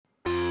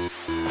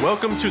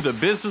Welcome to the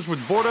Business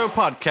with Bordeaux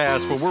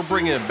podcast, where we're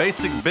bringing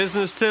basic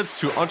business tips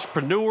to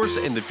entrepreneurs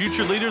and the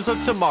future leaders of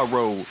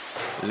tomorrow.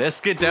 Let's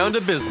get down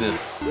to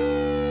business.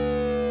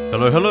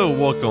 Hello.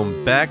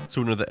 Welcome back to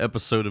another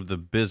episode of the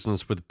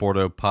Business with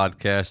Bordeaux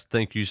podcast.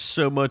 Thank you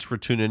so much for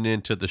tuning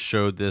in to the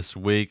show this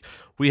week.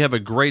 We have a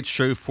great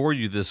show for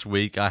you this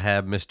week. I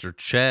have Mr.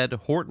 Chad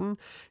Horton.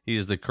 He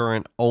is the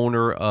current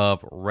owner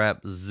of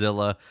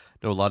Rapzilla. I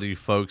know a lot of you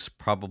folks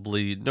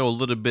probably know a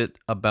little bit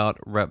about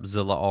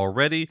Rapzilla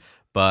already,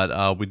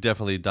 but we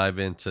definitely dive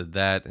into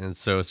that. And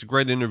so it's a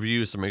great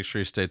interview, so make sure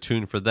you stay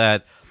tuned for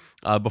that.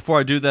 Before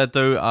I do that,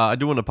 though, I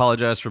do want to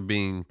apologize for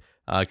being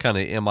kind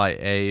of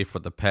MIA for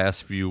the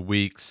past few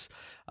weeks.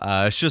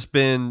 It's just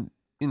been,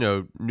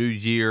 new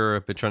year.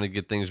 I've been trying to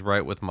get things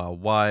right with my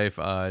wife,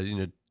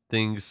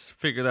 things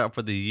figured out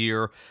for the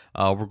year.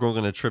 We're going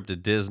on a trip to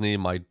Disney.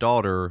 My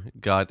daughter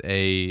got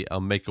a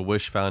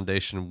Make-A-Wish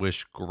Foundation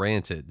wish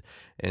granted.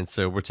 And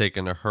so we're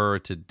taking her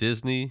to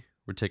Disney.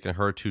 We're taking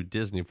her to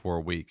Disney for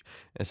a week.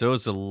 And so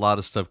there's a lot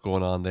of stuff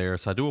going on there.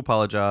 So I do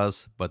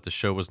apologize, but the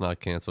show was not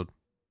canceled.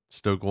 It's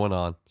still going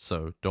on,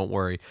 so don't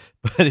worry.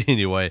 But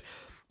anyway,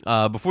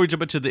 before we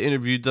jump into the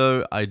interview,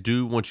 though, I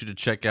do want you to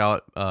check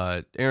out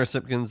Aaron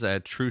Simpkins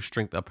at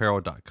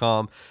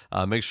TrueStrengthApparel.com.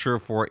 Make sure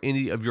for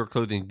any of your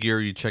clothing gear,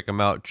 you check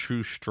him out,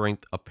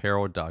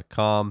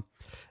 TrueStrengthApparel.com.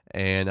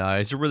 And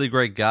he's a really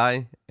great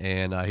guy,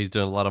 and he's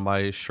done a lot of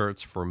my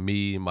shirts for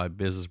me, my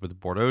Business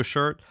with Bordeaux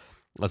shirt,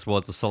 as well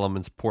as the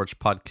Solomon's Porch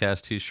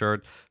podcast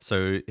t-shirt.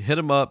 So hit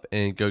him up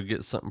and go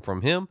get something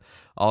from him.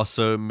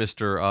 Also,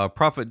 Mr.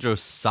 Prophet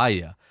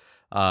Josiah.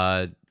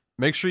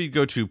 Make sure you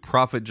go to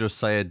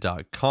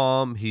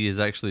prophetjosiah.com. He has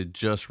actually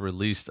just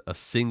released a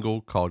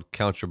single called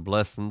Count Your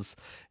Blessings.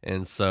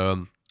 And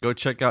so go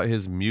check out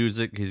his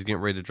music. He's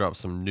getting ready to drop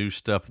some new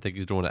stuff. I think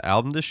he's doing an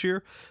album this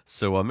year.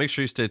 So make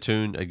sure you stay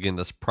tuned. Again,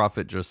 that's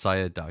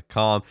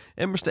prophetjosiah.com.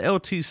 And Mr.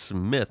 LT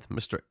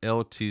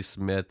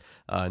Smith,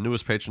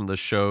 newest patron of the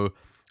show.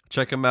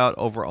 Check him out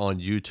over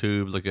on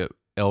YouTube. Look at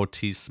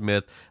LT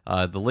Smith.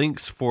 The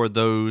links for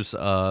those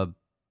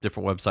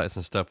different websites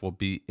and stuff will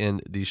be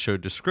in the show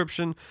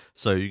description,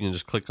 so you can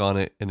just click on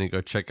it and then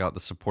go check out the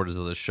supporters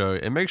of the show,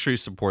 and make sure you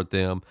support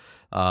them.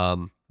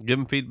 Give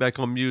them feedback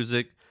on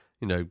music,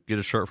 get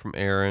a shirt from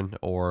Aaron,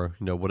 or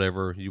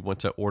whatever you want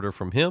to order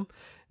from him,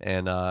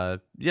 and I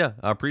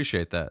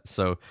appreciate that.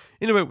 So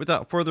anyway,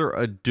 without further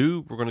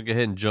ado, we're going to go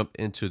ahead and jump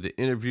into the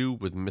interview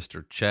with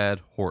Mr. Chad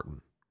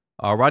Horton.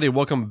 Alrighty,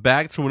 welcome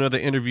back to another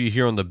interview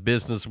here on the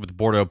Business with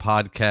Bordeaux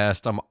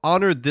podcast. I'm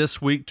honored this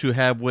week to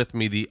have with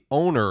me the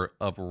owner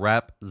of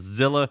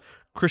Rapzilla,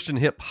 Christian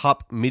hip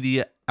hop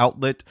media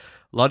outlet.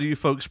 A lot of you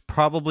folks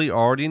probably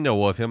already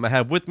know of him. I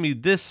have with me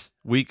this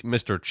week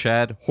Mr.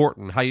 Chad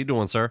Horton. How you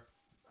doing, sir?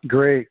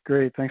 Great.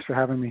 Thanks for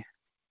having me.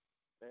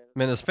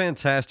 Man, it's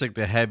fantastic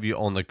to have you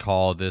on the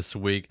call this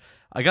week.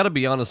 I got to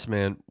be honest,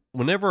 man.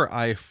 Whenever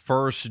I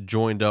first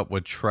joined up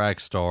with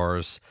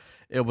Trackstars,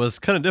 it was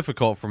kind of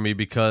difficult for me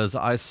because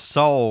I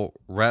saw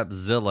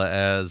Rapzilla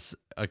as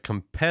a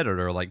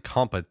competitor, like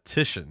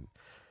competition.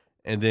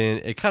 And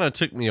then it kind of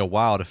took me a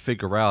while to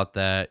figure out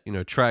that,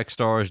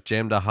 Trackstars,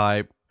 Jam to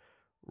Hype,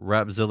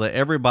 Rapzilla,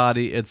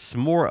 everybody, it's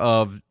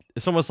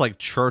almost like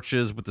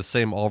churches with the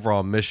same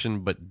overall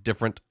mission, but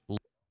different.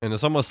 And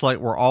it's almost like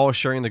we're all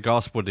sharing the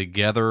gospel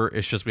together.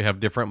 It's just we have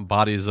different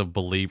bodies of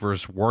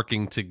believers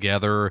working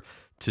together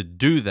to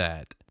do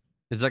that.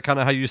 Is that kind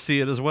of how you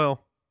see it as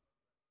well?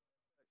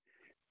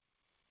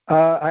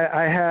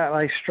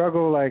 I've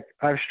struggled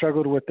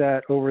with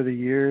that over the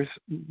years,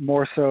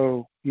 more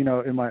so,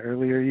 in my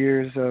earlier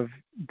years of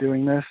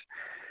doing this.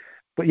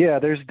 But yeah,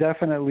 there's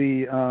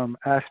definitely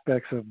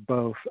aspects of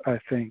both, I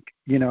think.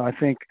 I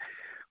think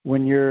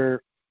when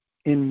you're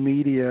in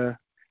media,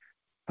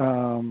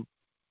 the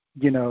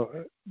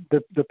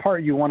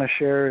part you want to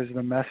share is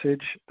the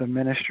message, the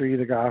ministry,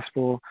 the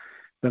gospel,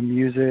 the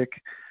music,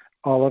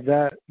 all of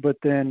that. But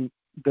then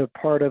the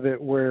part of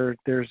it where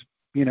there's,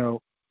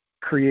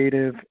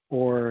 creative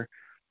or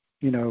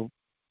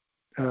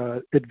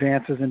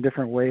advances in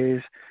different ways,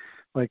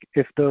 like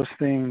if those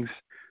things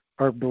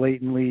are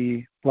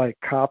blatantly like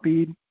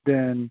copied,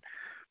 then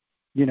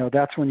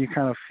that's when you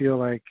kind of feel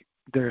like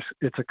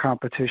it's a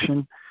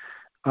competition.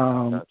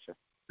 Gotcha.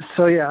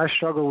 So yeah, I've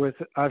struggled with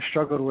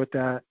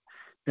that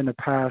in the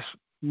past.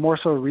 More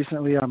so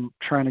recently, I'm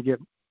trying to get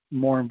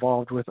more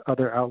involved with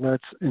other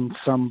outlets in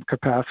some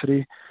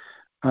capacity.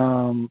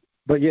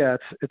 But yeah,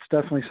 it's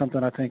definitely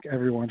something I think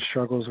everyone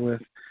struggles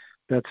with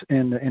that's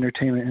in the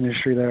entertainment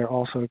industry that are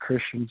also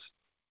Christians.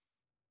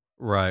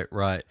 Right.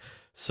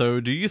 So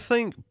do you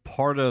think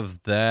part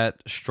of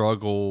that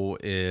struggle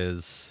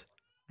is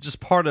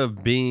just part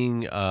of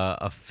being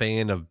a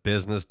fan of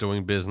business,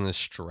 doing business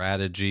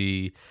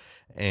strategy?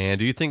 And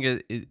do you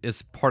think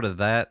it's part of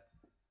that?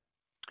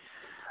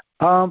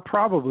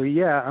 Probably,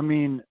 yeah. I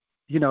mean,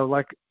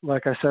 like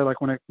I said,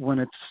 like when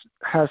it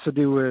has to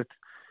do with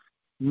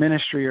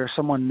ministry or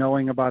someone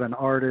knowing about an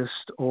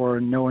artist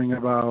or knowing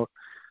about,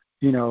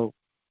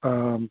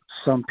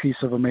 some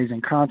piece of amazing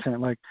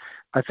content, like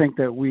I think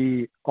that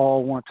we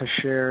all want to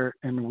share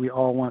and we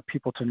all want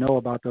people to know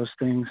about those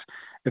things.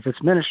 If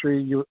it's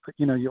ministry, you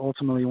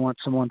ultimately want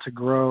someone to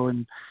grow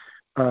and,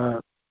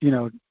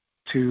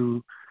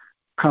 to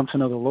come to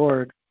know the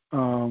Lord.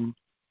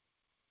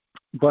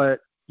 But,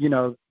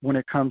 when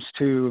it comes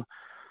to,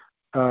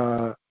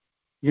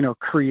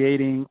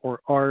 creating or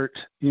art,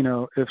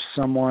 if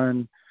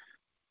someone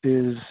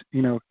is,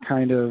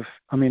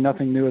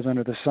 nothing new is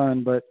under the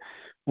sun, but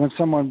when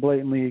someone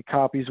blatantly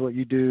copies what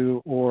you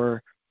do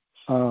or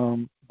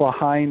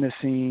behind the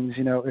scenes,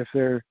 if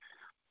they're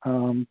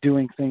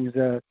doing things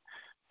that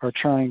are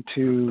trying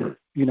to,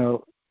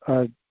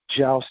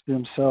 joust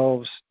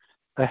themselves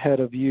ahead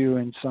of you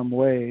in some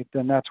way,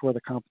 then that's where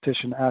the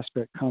competition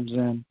aspect comes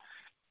in.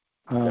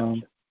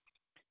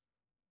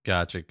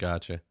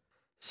 Gotcha.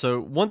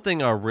 So one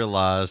thing I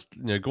realized,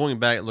 going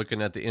back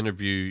looking at the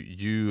interview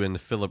you and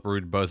Philip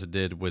Rude both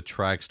did with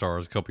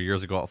Trackstarz a couple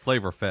years ago at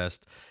Flavor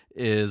Fest,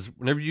 is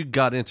whenever you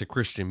got into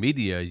Christian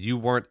media, you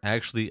weren't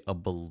actually a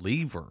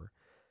believer.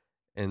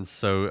 And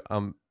so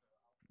I'm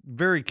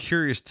very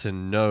curious to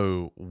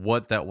know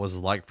what that was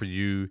like for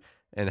you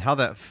and how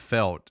that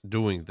felt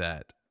doing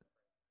that.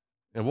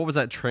 And what was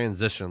that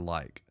transition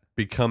like,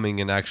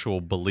 becoming an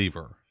actual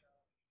believer?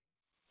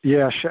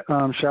 Yeah, shout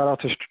out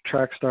to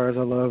Trackstarz.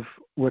 I love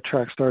what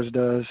Trackstarz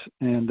does,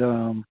 and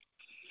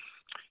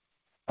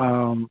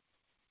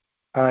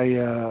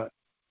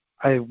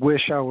I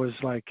wish I was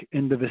like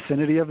in the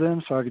vicinity of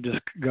them so I could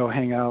just go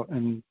hang out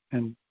and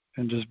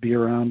just be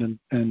around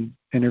and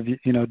interview,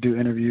 do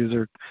interviews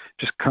or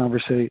just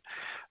conversate.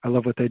 I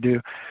love what they do.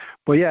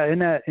 But yeah, in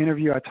that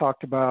interview I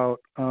talked about,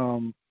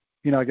 I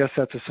guess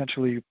that's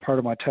essentially part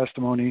of my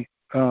testimony.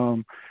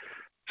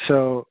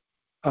 So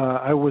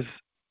I was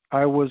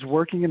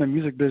working in the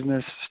music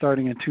business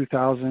starting in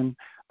 2000.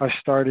 I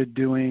started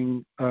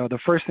doing, the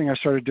first thing I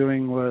started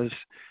doing was,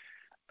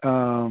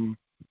 the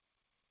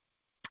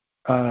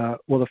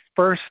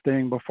first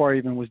thing before I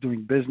even was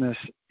doing business,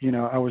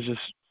 I was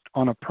just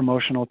on a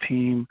promotional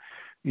team,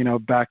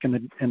 back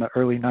in the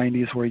early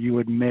 90s where you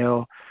would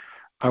mail.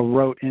 I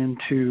wrote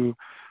into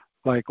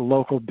like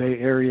local Bay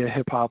Area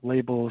hip hop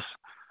labels,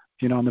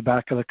 on the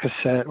back of the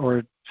cassette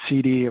or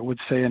CD, it would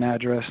say an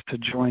address to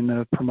join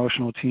the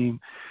promotional team.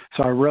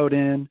 So I wrote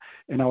in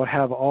and I would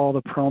have all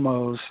the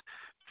promos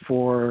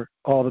for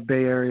all the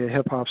Bay Area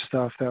hip hop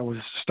stuff that was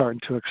starting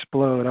to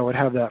explode. I would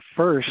have that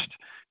first,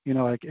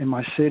 like in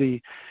my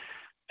city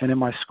and in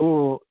my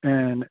school.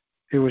 And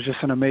it was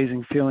just an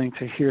amazing feeling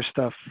to hear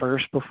stuff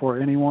first before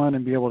anyone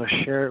and be able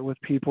to share it with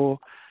people.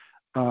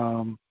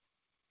 And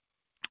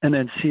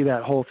then see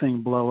that whole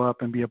thing blow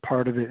up and be a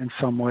part of it in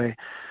some way.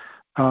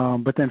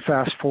 But then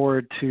fast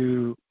forward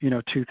to,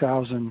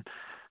 2000,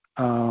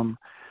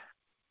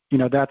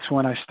 that's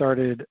when I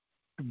started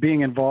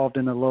being involved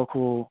in the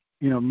local,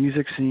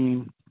 music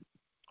scene,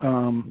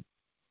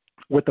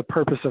 with the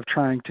purpose of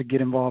trying to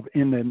get involved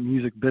in the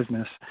music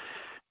business.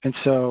 And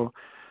so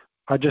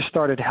I just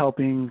started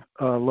helping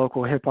a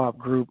local hip hop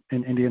group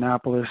in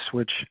Indianapolis,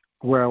 where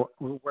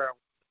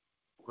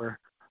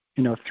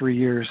 3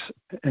 years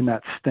in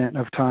that stint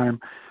of time.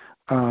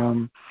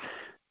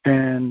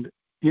 And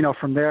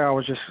from there, I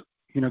was just,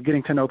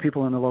 getting to know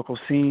people in the local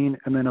scene.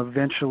 And then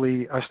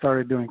eventually I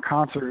started doing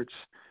concerts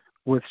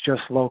with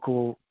just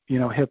local,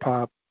 hip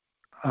hop.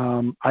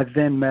 I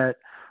then met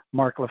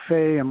Mark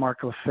Lefay, and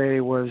Mark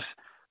Lefay was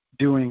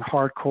doing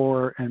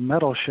hardcore and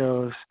metal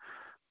shows.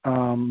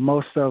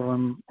 Most of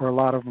them, or a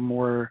lot of them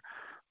were,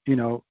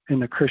 in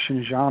the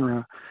Christian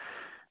genre.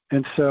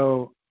 And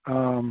so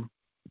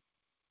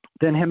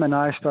then him and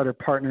I started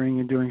partnering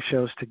and doing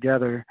shows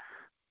together,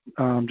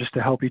 just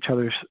to help each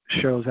other's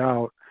shows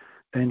out.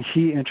 And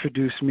he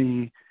introduced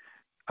me,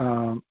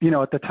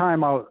 at the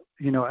time,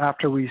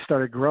 after we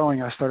started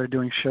growing, I started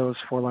doing shows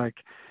for like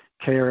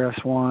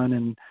KRS-One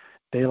and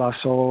De La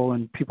Soul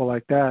and people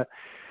like that.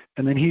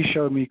 And then he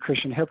showed me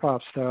Christian hip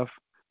hop stuff.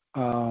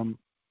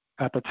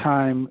 At the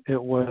time,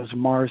 it was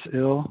Mars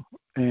Ill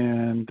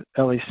and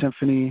LA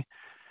Symphony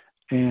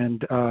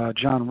and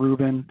John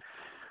Rubin.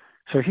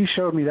 So he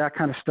showed me that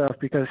kind of stuff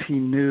because he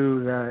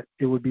knew that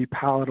it would be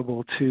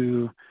palatable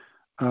to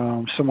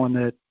someone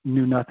that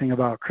knew nothing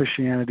about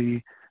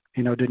Christianity,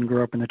 didn't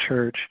grow up in the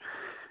church.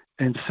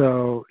 And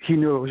so he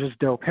knew it was just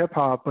dope hip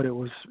hop, but it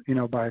was,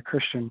 by a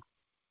Christian.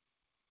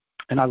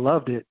 And I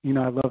loved it.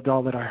 I loved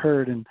all that I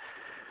heard. And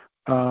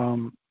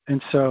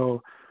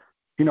so,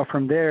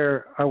 from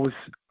there,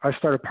 I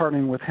started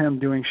partnering with him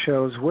doing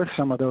shows with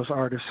some of those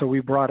artists. So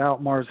we brought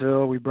out Mars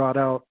Ill, we brought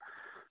out,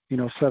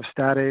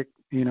 Substatic,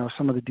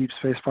 some of the Deep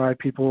Space Five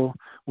people.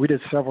 We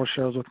did several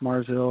shows with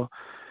Mars Ill.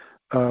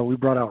 We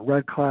brought out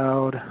Red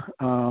Cloud.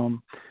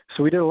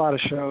 So we did a lot of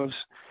shows.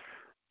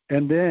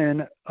 And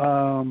then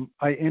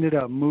I ended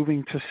up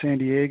moving to San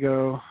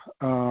Diego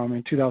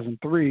in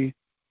 2003,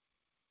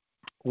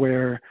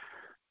 where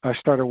I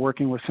started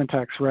working with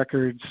Syntax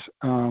Records,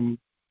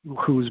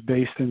 who's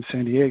based in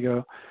San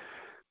Diego.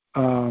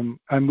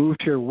 I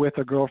moved here with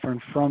a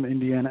girlfriend from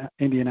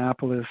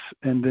Indianapolis,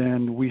 and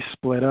then we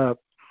split up.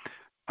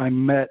 I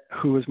met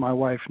who is my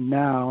wife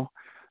now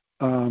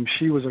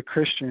She was a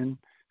Christian.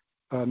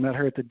 Met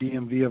her at the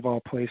DMV of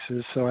all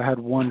places, so I had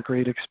one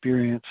great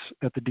experience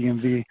at the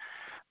DMV.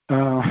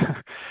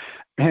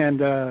 And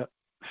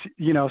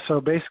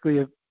so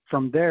basically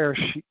from there,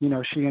 she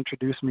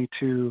introduced me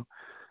to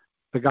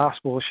the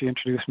gospel. She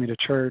introduced me to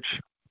church,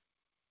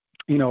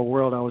 a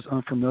world I was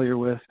unfamiliar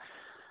with.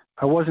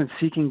 I wasn't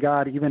seeking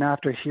God even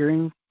after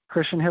hearing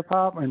Christian hip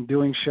hop and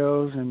doing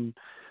shows, and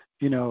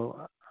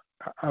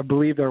I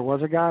believe there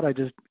was a God.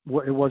 It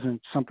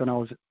wasn't something I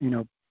was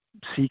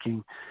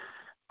seeking.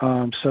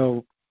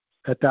 So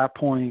at that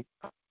point,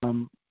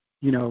 I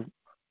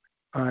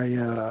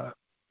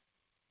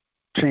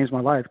changed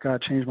my life.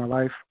 God changed my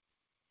life.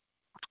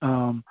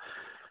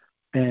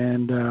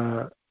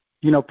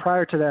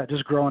 Prior to that,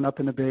 just growing up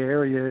in the Bay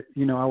Area,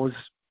 I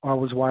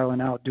was wilding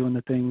out doing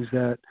the things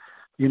that,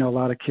 a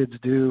lot of kids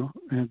do,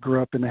 and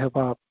grew up in the hip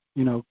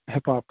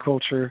hop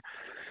culture,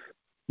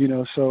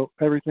 so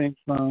everything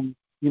from,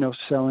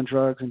 selling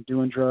drugs and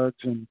doing drugs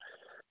and,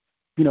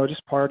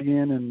 just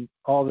partying and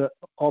all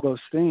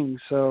those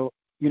things. So,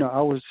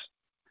 I was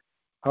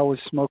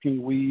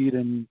smoking weed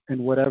and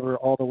whatever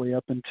all the way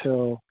up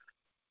until,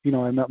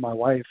 I met my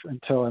wife,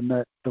 until I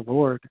met the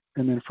Lord.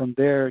 And then from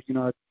there,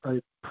 I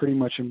pretty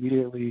much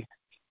immediately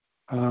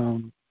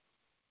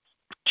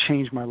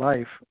changed my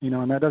life,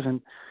 and that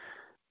doesn't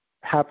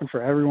happen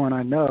for everyone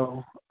I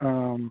know,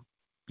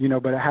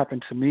 but it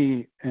happened to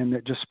me, and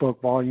it just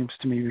spoke volumes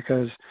to me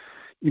because,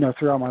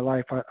 throughout my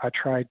life, I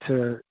tried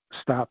to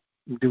stop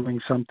doing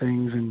some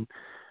things and,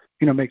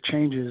 make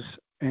changes,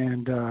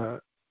 and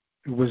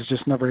was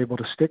just never able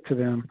to stick to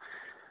them.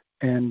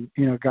 And,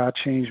 God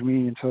changed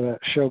me. And so that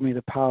showed me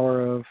the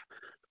power of,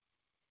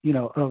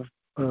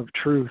 of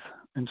truth.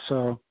 And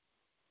so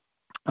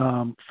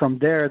from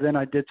there, then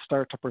I did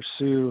start to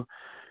pursue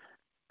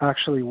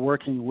actually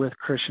working with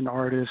Christian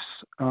artists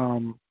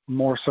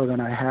more so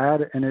than I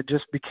had. And it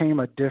just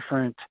became a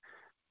different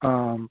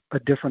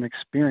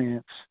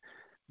experience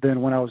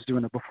than when I was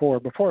doing it before.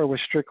 Before it was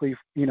strictly,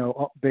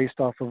 based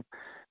off of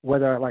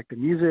whether I liked the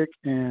music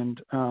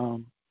and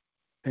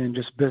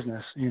just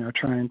business,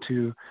 trying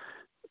to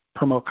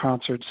promote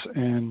concerts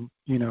and,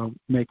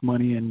 make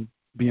money and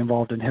be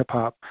involved in hip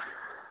hop.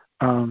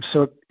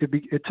 So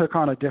it took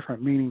on a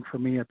different meaning for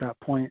me at that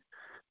point.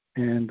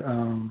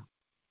 And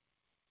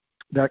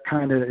that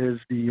kind of is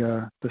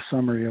the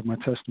summary of my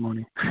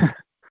testimony.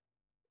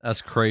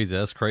 That's crazy.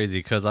 That's crazy.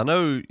 Because I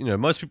know,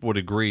 most people would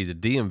agree the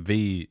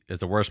DMV is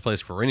the worst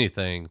place for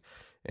anything.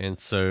 And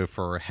so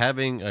for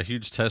having a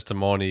huge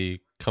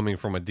testimony coming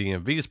from a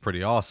DMV is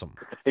pretty awesome.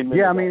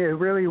 Yeah, I mean, it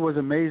really was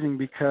amazing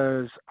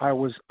because I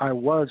was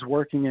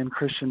working in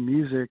Christian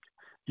music,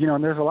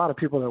 and there's a lot of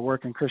people that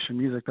work in Christian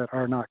music that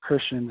are not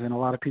Christians, and a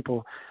lot of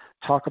people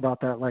talk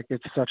about that like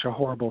it's such a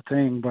horrible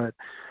thing. But,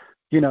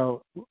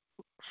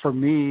 for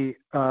me,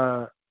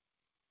 I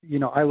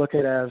look at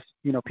it as,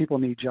 people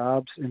need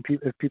jobs, and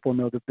if people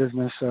know the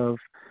business of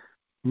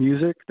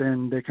music,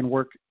 then they can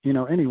work,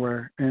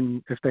 anywhere.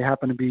 And if they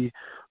happen to be,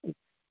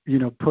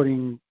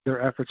 putting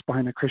their efforts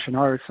behind the Christian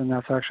arts, then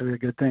that's actually a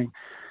good thing.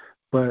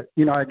 But,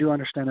 I do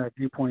understand that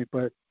viewpoint.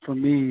 But for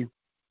me,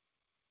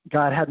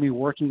 God had me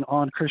working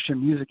on Christian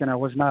music, and I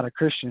was not a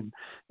Christian.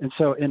 And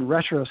so in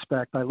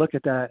retrospect, I look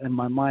at that and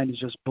my mind is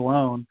just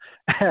blown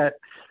at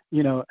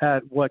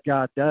what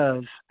God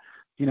does,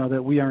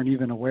 that we aren't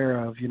even aware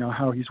of,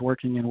 how he's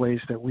working in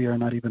ways that we are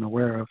not even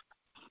aware of.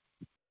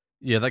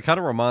 Yeah, that kind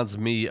of reminds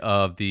me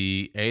of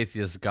the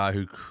atheist guy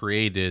who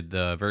created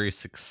the very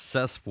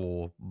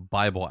successful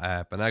Bible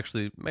app and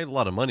actually made a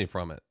lot of money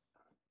from it.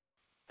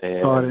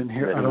 Oh, I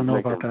don't know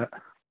about that.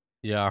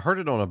 Yeah, I heard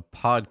it on a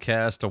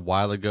podcast a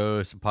while ago.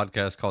 It's a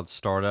podcast called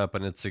Startup,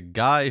 and it's a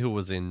guy who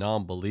was a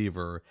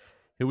non-believer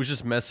who was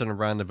just messing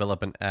around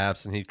developing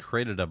apps, and he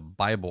created a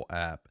Bible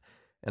app.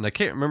 And I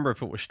can't remember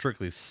if it was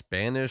strictly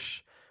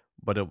Spanish,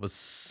 but it was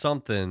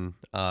something.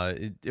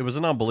 It was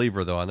a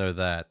non-believer, though, I know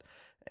that.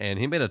 And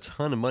he made a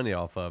ton of money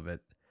off of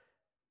it.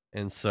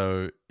 And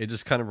so it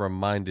just kind of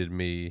reminded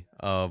me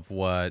of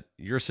what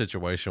your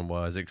situation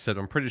was, except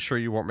I'm pretty sure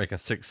you weren't making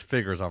six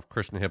figures off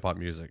Christian hip hop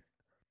music.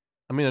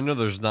 I mean, I know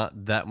there's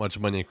not that much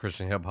money in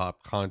Christian hip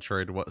hop,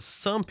 contrary to what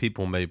some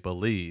people may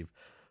believe,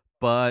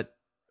 but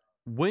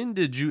when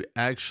did you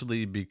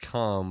actually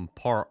become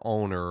part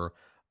owner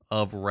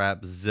of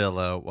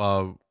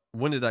Rapzilla?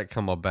 When did that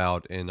come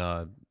about in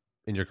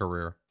your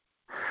career?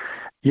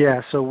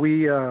 Yeah, so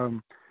we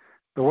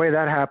the way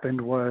that happened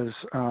was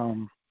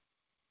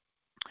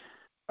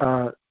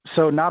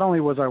so not only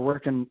was I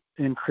working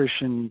in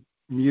Christian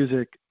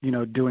music,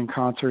 doing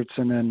concerts,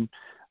 and then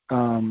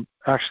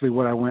actually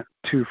what I went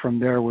to from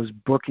there was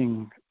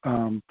booking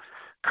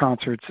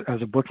concerts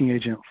as a booking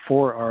agent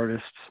for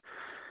artists.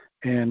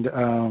 And,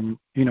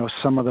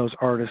 some of those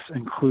artists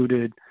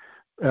included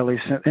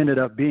ended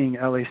up being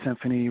LA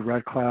Symphony,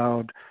 Red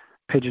Cloud,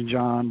 Pigeon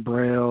John,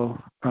 Braille,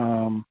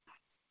 Tone,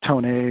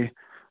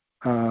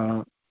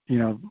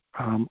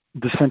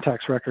 the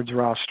Syntax Records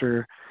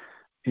roster,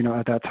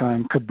 at that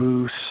time,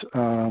 Caboose,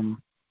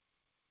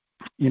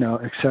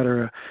 et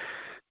cetera.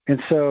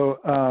 And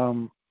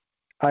so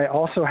I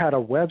also had a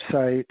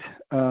website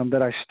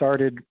that I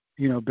started,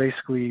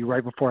 basically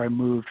right before I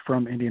moved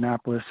from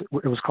Indianapolis.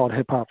 It was called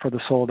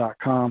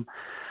hiphopforthesoul.com.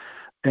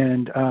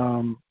 And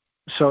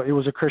so it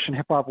was a Christian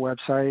hip hop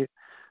website.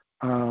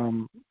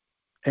 And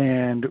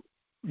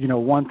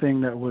one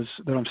thing that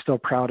I'm still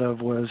proud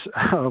of was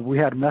we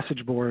had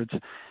message boards,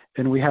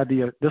 and we had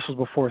this was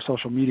before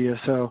social media,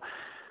 so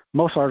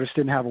most artists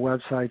didn't have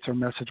websites or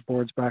message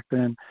boards back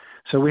then.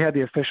 So we had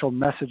the official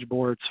message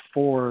boards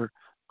for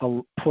a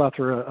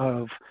plethora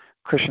of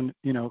Christian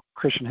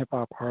hip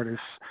hop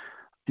artists,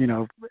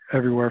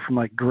 everywhere from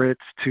like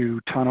Grits to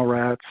Tunnel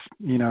Rats,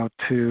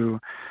 to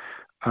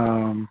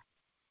I'm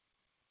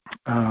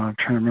trying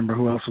to remember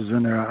who else was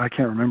in there. I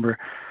can't remember,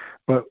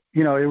 but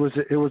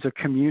it was a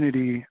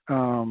community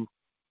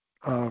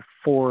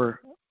for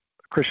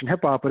Christian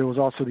hip hop, but it was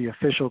also the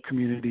official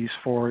communities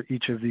for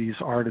each of these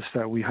artists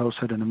that we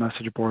hosted in the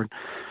message board.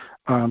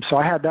 So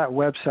I had that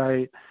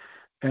website,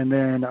 and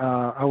then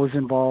I was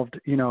involved,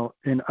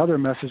 in other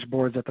message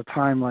boards at the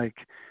time, like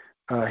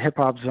Hip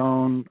Hop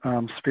Zone,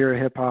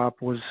 Spirit Hip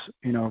Hop was,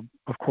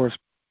 of course,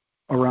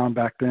 around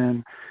back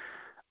then.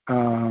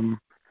 And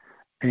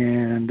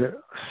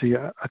see,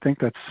 I think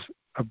that's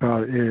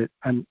about it.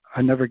 And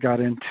I never got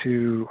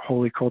into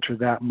Holy Culture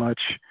that much,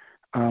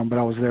 but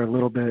I was there a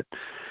little bit.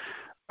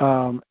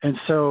 And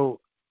so,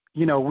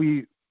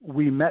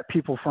 we met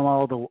people from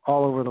all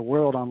over the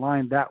world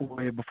online that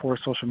way before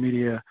social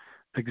media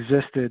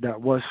existed. That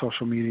was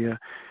social media.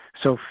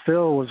 So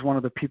Phil was one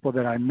of the people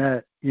that I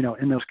met,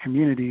 in those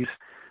communities.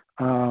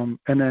 And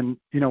then,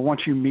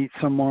 once you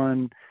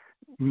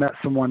met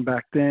someone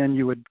back then,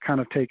 you would kind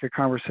of take your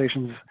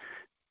conversations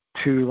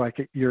to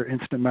like your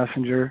instant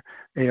messenger,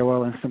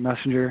 AOL instant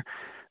messenger.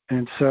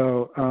 And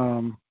so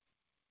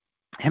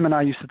him and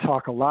I used to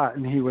talk a lot,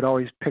 and he would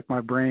always pick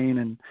my brain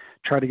and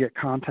try to get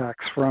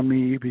contacts from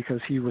me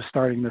because he was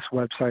starting this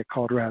website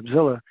called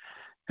Rapzilla.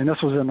 And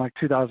this was in like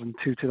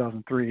 2002,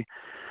 2003.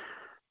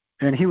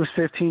 And he was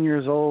 15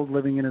 years old,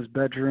 living in his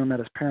bedroom at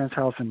his parents'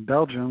 house in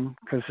Belgium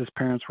because his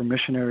parents were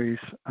missionaries.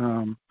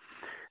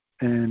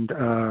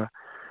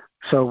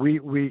 So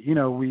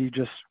we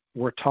just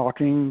were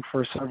talking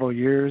for several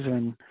years,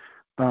 and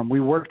we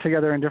worked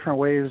together in different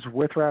ways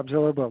with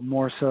Rapzilla, but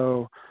more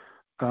so,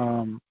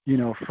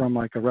 from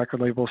like a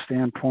record label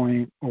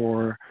standpoint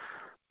or,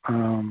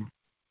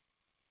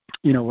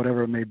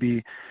 whatever it may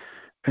be.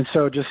 And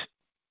so just,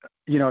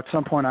 at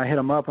some point I hit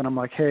him up and I'm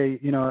like, hey,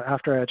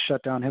 after I had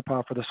shut down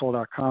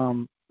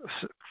hiphopforthesoul.com, a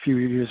few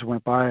years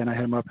went by, and I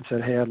hit him up and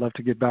said, hey, I'd love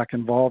to get back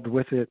involved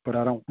with it, but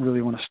I don't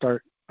really want to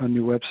start a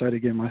new website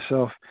again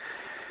myself.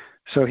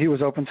 So he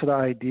was open to the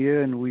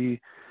idea, and we,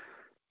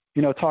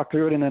 talked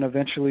through it. And then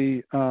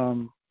eventually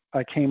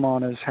I came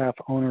on as half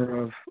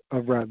owner of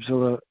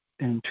Rapzilla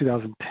in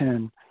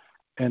 2010.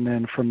 And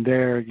then from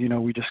there,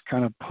 we just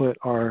kind of put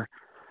our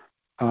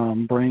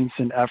brains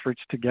and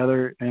efforts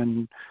together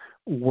and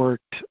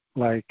worked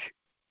like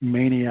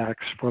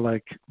maniacs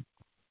for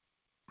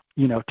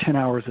 10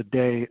 hours a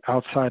day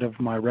outside of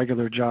my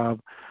regular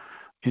job,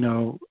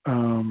 on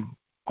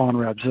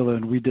Rapzilla.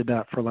 And we did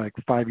that for like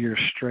 5 years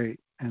straight.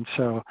 And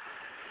so,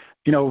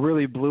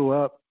 really blew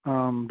up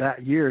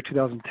that year,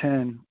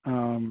 2010,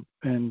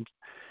 and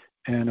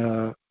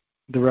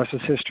the rest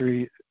is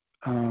history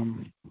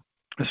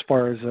as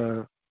far as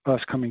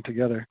us coming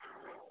together.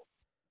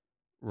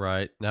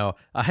 Right. Now,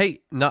 I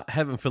hate not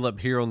having Philip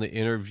here on the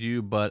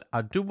interview, but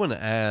I do want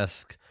to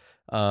ask,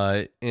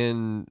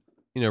 in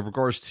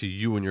regards to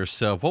you and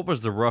yourself, what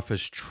was the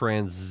roughest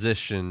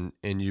transition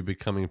in you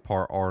becoming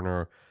part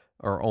owner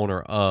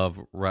of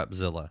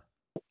Rapzilla?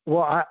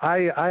 Well,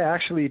 I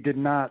actually did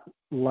not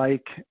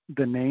like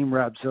the name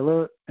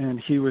Rapzilla, and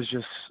he was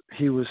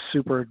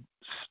super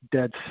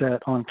dead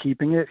set on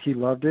keeping it. He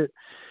loved it.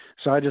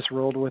 So I just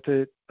rolled with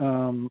it.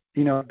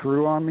 It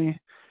grew on me.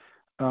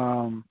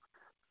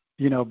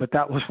 But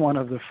that was one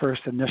of the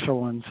first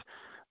initial ones.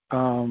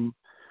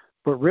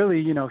 But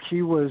really,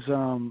 he was,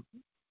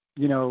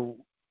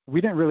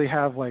 we didn't really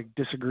have like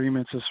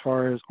disagreements as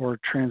far as, or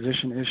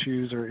transition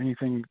issues or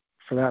anything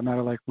for that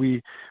matter. Like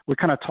we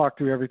kind of talked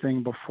through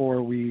everything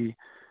before we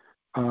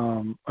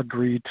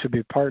agreed to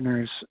be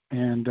partners.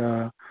 And,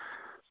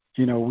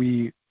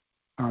 we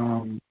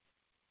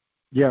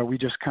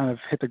just kind of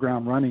hit the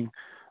ground running.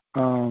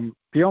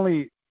 The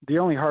only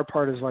hard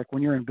part is like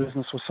when you're in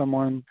business with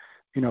someone,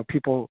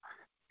 people,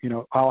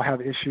 I'll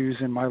have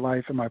issues in my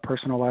life, in my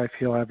personal life.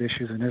 He'll have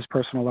issues in his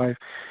personal life.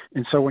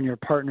 And so when you're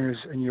partners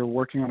and you're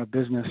working on a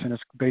business and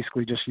it's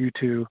basically just you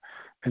two,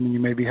 and then you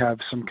maybe have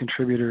some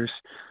contributors,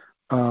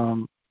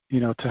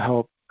 to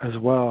help as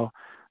well.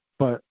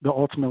 But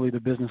ultimately the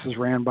business is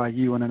ran by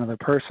you and another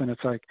person.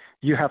 It's like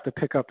you have to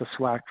pick up the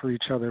slack for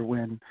each other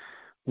when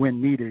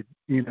needed,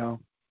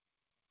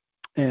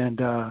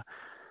 And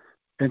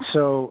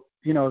so,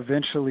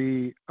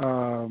 eventually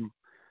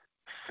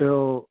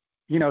Phil,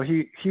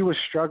 he was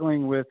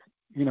struggling with,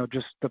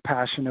 just the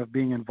passion of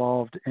being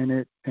involved in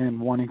it and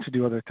wanting to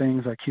do other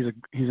things. Like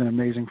he's an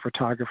amazing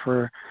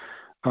photographer,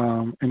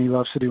 and he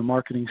loves to do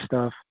marketing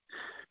stuff.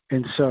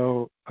 And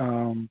so,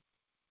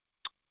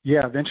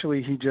 yeah,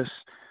 eventually he just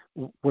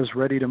was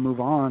ready to move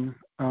on.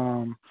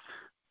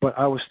 But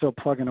I was still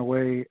plugging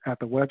away at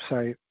the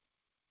website.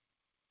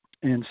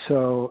 And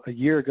so a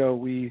year ago,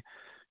 we,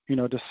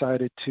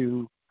 decided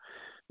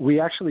we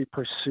actually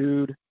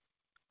pursued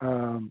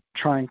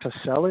trying to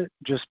sell it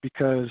just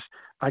because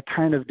I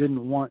kind of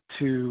didn't want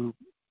to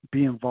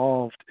be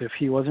involved if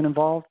he wasn't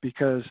involved,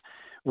 because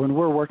when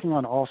we're working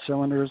on all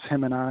cylinders,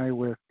 him and I,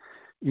 with,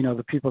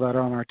 the people that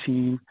are on our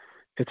team,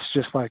 it's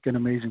just like an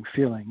amazing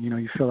feeling.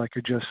 You feel like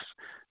you're just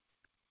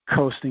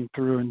coasting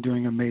through and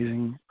doing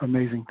amazing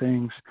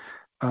things,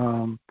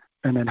 and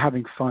then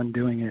having fun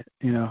doing it.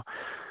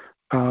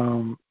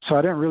 So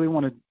I didn't really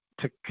want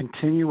to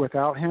continue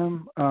without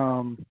him.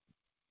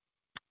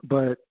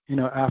 But,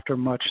 after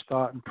much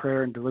thought and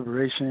prayer and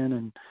deliberation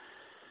and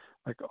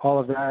like all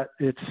of that,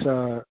 it's,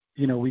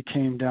 we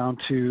came down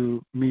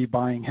to me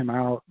buying him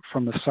out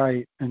from the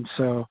site. And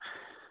so,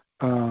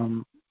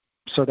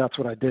 so that's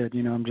what I did.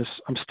 I'm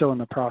still in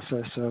the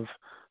process of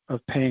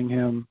paying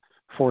him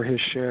for his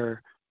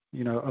share,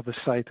 of the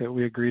site that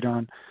we agreed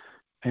on.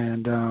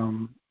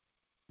 And,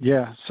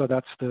 yeah, so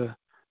that's the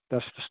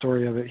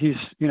story of it. He's,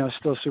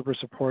 still super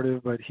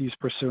supportive, but he's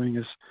pursuing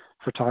his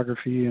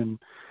photography and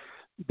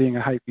being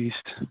a hype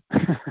beast.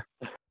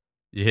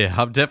 Yeah,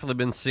 I've definitely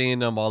been seeing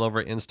them all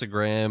over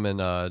Instagram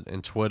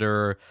and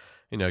Twitter,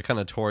 kind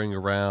of touring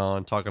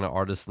around, talking to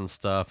artists and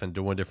stuff, and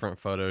doing different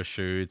photo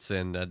shoots.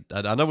 And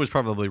I know he's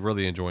probably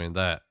really enjoying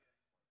that.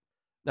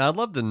 Now, I'd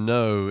love to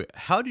know,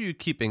 how do you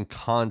keep in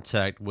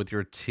contact with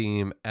your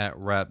team at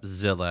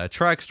Rapzilla? At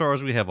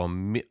Trackstars, we have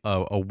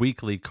a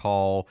weekly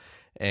call,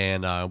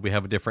 and we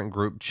have a different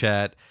group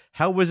chat.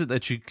 How is it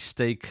that you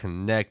stay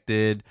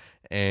connected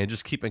and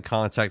just keep in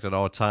contact at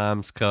all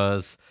times?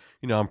 Because,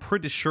 I'm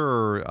pretty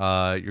sure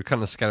you're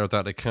kind of scattered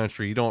throughout the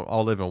country. You don't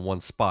all live in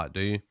one spot, do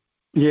you?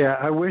 Yeah,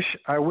 I wish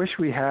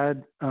we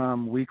had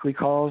weekly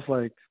calls.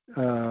 Like,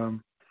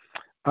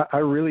 I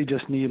really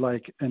just need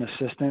like an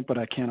assistant, but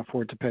I can't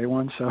afford to pay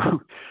one.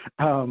 So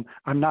I'm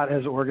not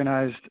as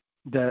organized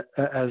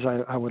as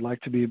I would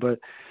like to be. But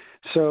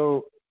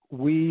so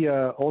we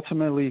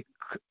ultimately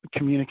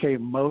communicate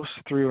most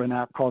through an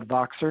app called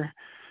Voxer,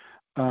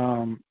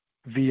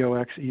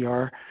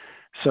 Voxer.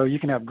 So you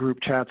can have group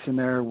chats in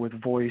there with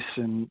voice,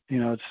 and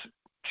it's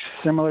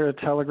similar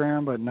to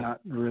Telegram, but not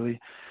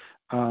really.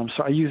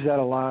 So I use that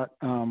a lot.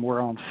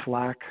 We're on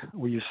Slack.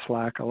 We use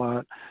Slack a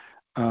lot.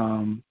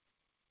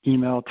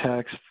 Email,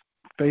 text,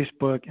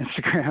 Facebook,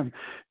 Instagram,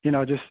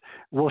 just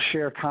we'll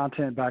share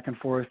content back and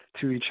forth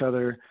to each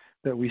other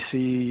that we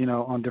see,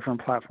 on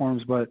different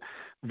platforms. But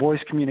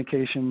voice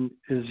communication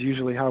is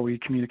usually how we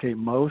communicate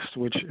most,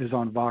 which is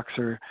on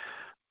Voxer.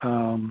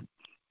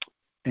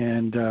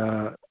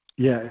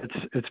 Yeah,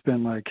 it's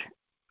been like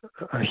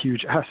a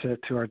huge asset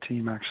to our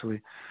team,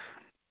 actually.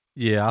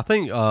 Yeah, I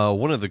think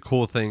one of the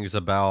cool things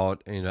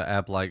about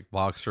app like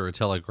Voxer or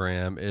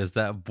Telegram is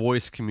that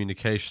voice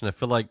communication. I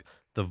feel like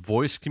the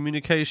voice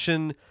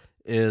communication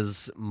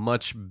is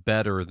much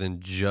better than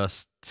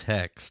just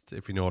text,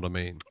 if you know what I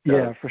mean.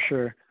 Yeah, for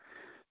sure.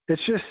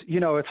 It's just,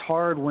 it's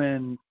hard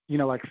when,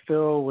 like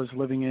Phil was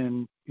living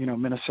in,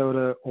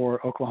 Minnesota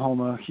or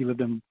Oklahoma. He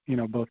lived in,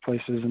 both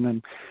places. And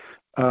then,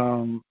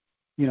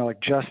 like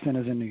Justin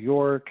is in New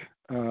York.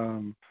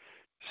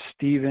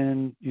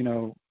 Steven,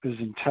 is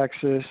in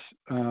Texas.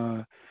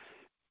 So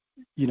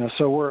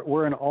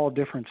we're in all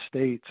different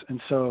states.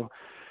 And so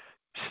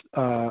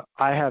I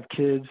have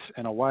kids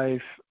and a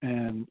wife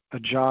and a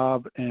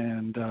job,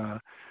 and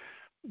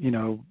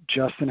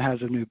Justin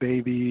has a new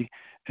baby.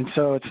 And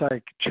so it's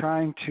like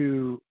trying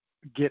to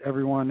get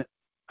everyone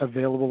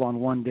available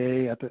on one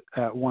day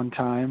at one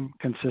time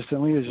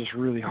consistently is just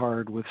really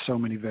hard with so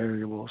many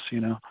variables.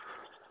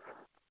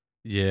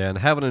 Yeah, and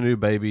having a new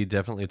baby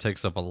definitely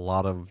takes up a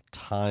lot of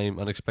time,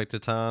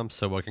 unexpected time.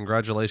 So,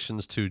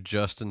 congratulations to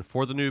Justin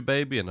for the new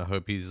baby, and I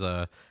hope he's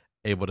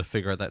able to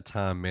figure out that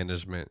time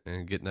management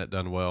and getting that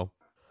done well.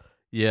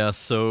 Yeah,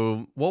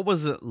 so what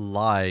was it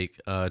like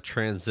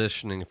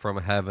transitioning from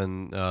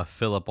having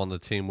Philip on the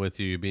team with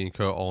you, being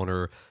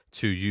co-owner,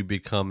 to you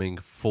becoming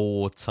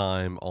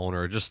full-time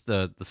owner, just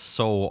the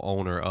sole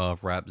owner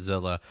of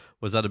Rapzilla?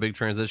 Was that a big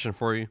transition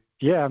for you?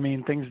 Yeah, I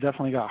mean, things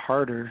definitely got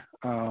harder,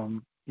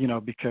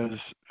 because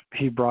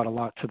he brought a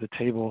lot to the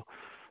table.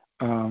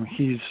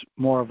 He's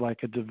more of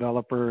like a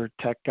developer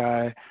tech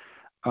guy.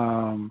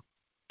 And,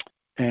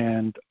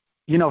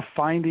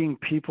 finding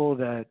people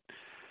that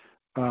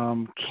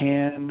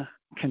can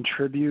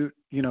contribute,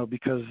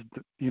 because,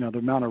 the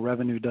amount of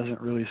revenue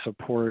doesn't really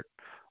support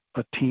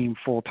a team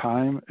full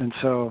time. And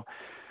so,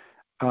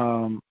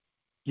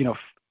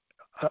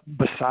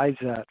 besides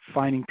that,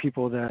 finding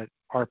people that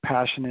are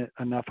passionate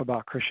enough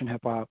about Christian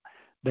hip hop,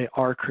 they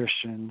are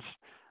Christians,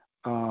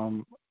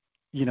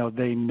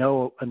 they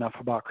know enough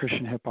about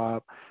Christian hip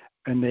hop,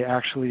 and they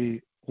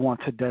actually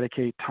want to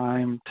dedicate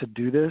time to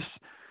do this.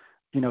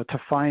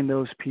 To find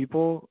those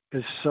people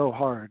is so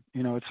hard.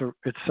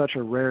 It's such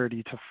a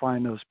rarity to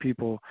find those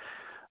people.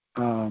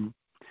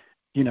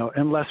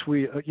 Unless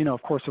we,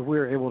 of course, if we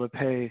were able to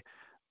pay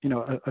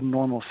a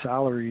normal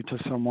salary to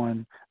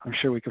someone, I'm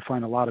sure we could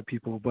find a lot of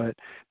people, but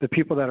the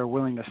people that are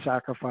willing to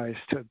sacrifice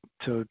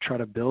to try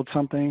to build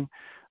something,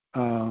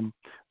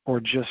 or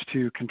just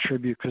to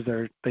contribute because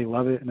they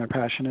love it and they're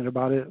passionate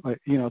about it, like,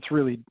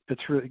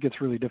 it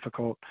gets really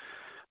difficult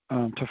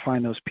to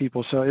find those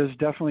people. So it was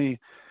definitely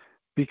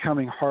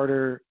becoming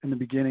harder in the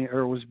beginning,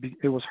 or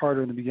it was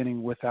harder in the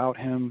beginning without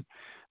him,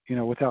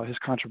 without his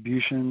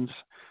contributions.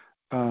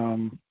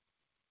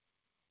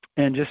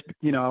 And just,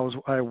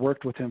 I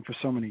worked with him for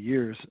so many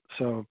years.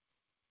 So,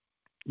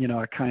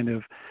 I kind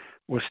of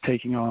was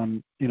taking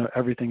on,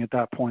 everything at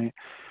that point.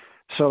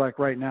 So like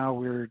right now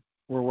we're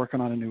working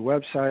on a new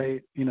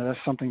website. That's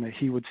something that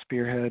he would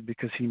spearhead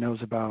because he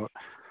knows about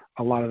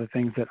a lot of the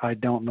things that I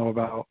don't know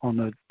about on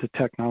the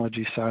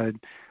technology side,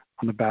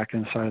 on the back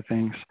end side of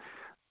things.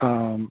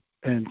 And,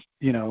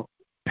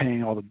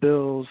 paying all the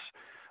bills,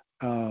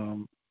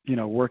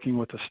 working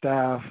with the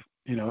staff,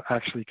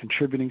 actually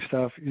contributing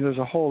stuff. There's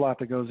a whole lot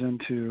that goes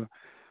into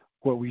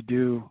what we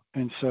do.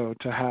 And so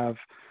to have,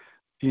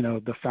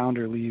 the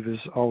founder leave is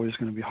always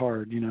going to be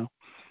hard.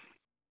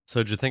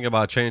 So did you think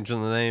about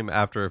changing the name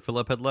after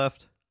Philip had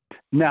left?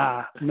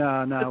 Nah.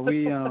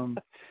 We,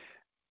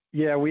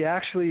 there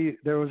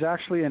was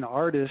actually an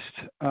artist,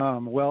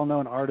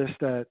 well-known artist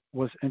that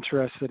was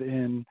interested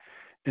in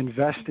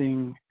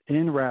investing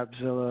in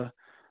Rapzilla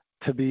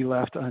to be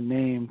left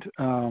unnamed.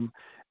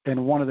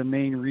 And one of the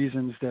main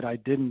reasons that I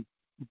didn't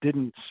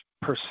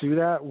pursue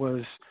that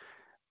was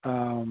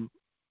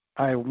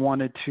I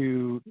wanted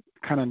to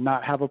kind of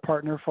not have a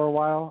partner for a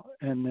while,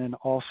 and then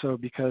also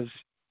because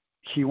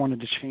he wanted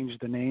to change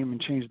the name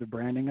and change the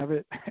branding of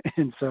it.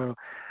 And so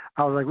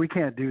I was like, we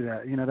can't do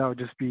that.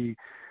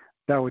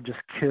 That would just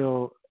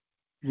kill,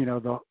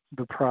 the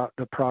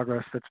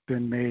progress that's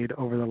been made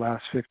over the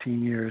last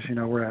 15 years.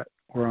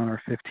 We're on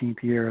our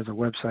 15th year as a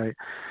website.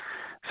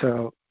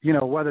 So,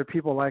 whether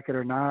people like it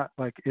or not,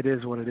 like it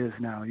is what it is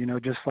now,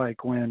 just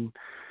like when,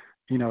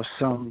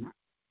 some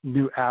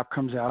new app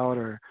comes out,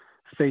 or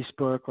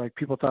Facebook, like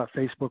people thought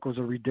Facebook was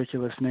a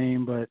ridiculous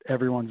name, but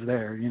everyone's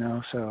there,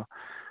 so,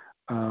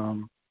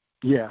 so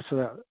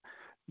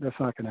that's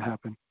not going to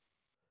happen.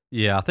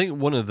 Yeah, I think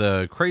one of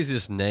the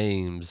craziest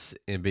names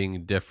in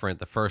being different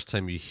the first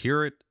time you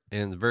hear it,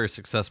 and the very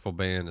successful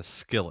band is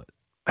Skillet.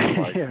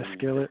 Yeah,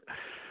 Skillet.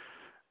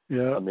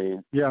 Yeah.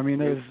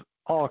 There's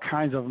all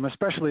kinds of them,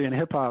 especially in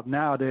hip hop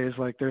nowadays.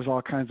 Like there's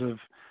all kinds of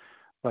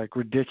like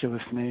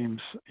ridiculous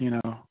names,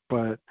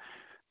 but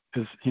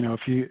because,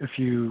 if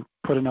you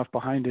put enough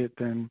behind it,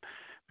 then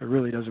it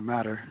really doesn't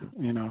matter,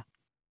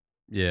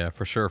 Yeah,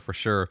 for sure, for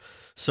sure.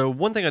 So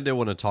one thing I did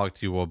want to talk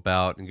to you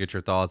about and get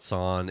your thoughts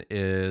on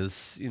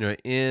is,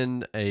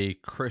 in a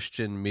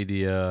Christian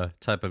media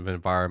type of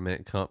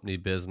environment, company,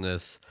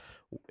 business,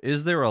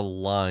 is there a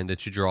line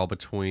that you draw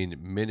between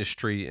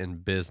ministry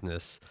and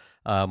business?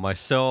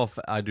 Myself,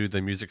 I do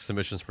the music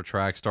submissions for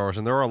Trackstars,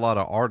 and there are a lot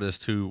of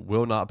artists who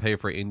will not pay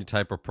for any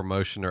type of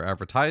promotion or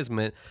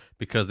advertisement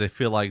because they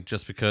feel like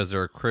just because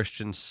they're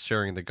Christians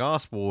sharing the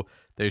gospel,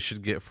 they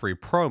should get free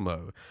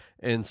promo.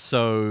 And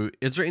so,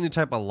 is there any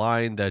type of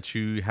line that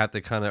you have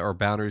to kind of, or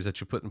boundaries that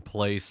you put in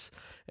place,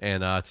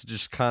 and to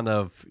just kind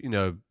of,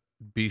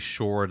 be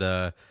sure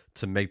to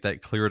make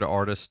that clear to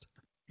artists?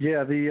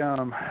 Yeah,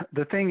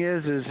 the thing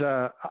is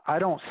I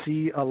don't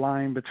see a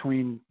line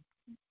between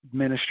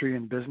ministry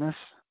and business.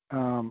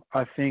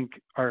 I think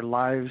our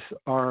lives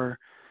are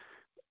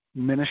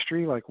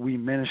ministry. Like we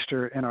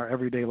minister in our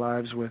everyday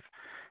lives with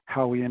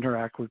how we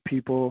interact with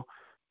people,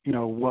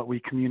 what we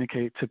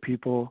communicate to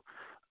people.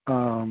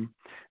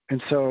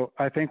 And so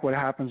I think what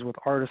happens with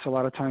artists a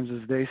lot of times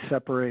is they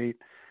separate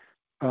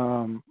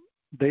their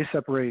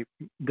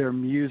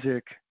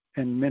music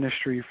and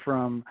ministry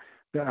from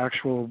the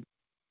actual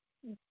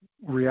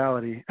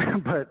reality,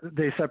 but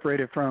they separate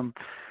it from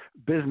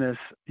business,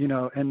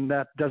 and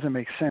that doesn't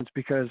make sense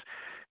because,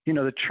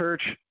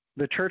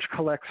 the church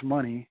collects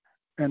money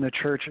and the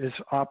church is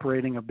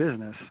operating a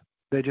business.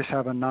 They just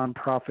have a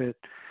nonprofit,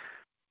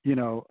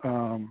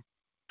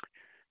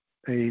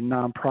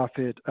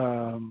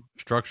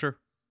 structure.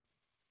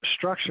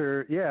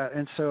 Yeah.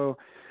 And so,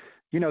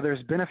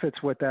 there's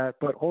benefits with that,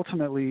 but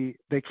ultimately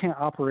they can't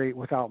operate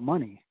without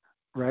money,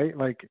 right?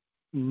 Like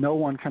no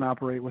one can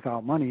operate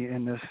without money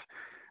in this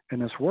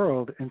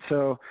world. And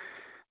so,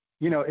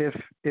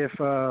 if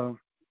an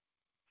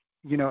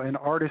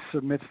artist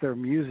submits their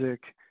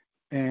music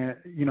and,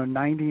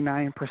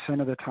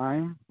 99% of the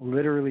time,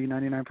 literally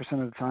 99%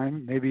 of the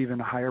time, maybe even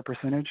a higher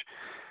percentage,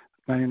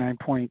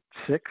 99.6,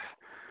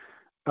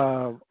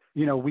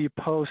 we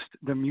post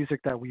the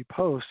music that we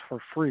post for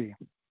free.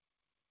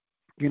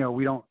 We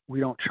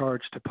don't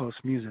charge to post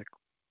music.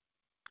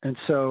 And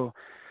so,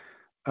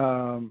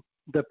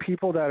 the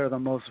people that are the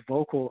most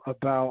vocal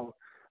about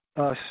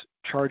us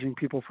charging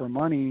people for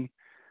money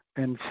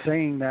and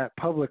saying that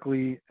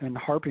publicly and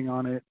harping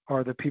on it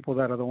are the people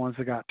that are the ones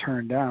that got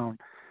turned down,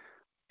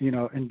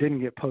 and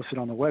didn't get posted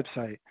on the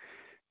website.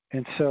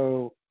 And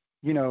so,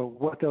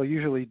 what they'll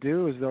usually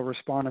do is they'll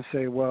respond and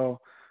say,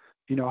 well,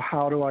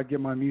 how do I get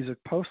my music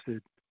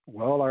posted?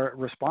 Well, our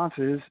response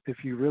is,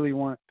 if you really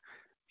want,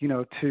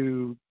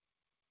 to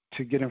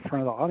get in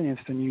front of the audience,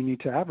 then you need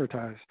to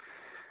advertise.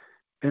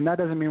 And that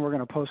doesn't mean we're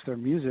going to post their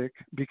music,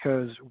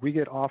 because we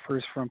get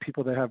offers from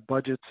people that have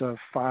budgets of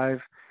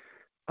 $5,000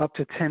 up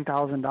to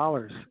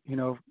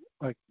 $10,000.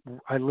 Like,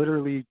 I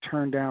literally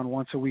turn down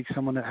once a week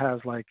someone that has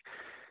like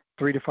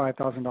 $3,000 to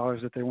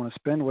 $5,000 that they want to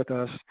spend with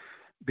us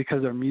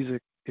because their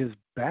music is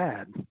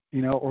bad,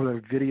 or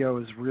their video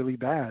is really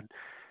bad.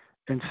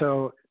 And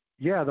so,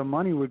 yeah, the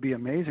money would be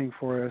amazing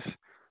for us,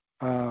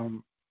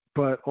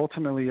 but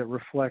ultimately it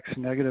reflects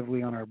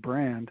negatively on our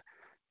brand,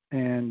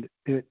 and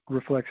it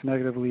reflects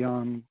negatively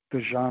on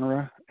the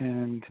genre,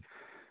 and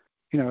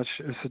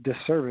it's a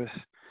disservice.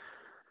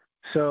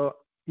 So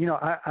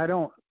I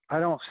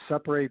don't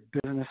separate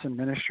business and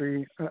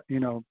ministry,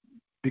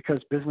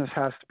 because business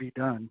has to be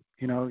done.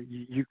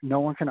 No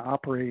one can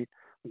operate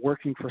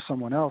working for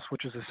someone else,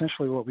 which is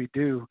essentially what we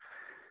do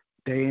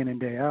day in and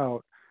day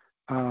out.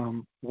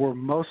 We're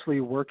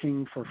mostly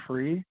working for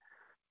free,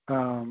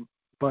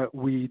 but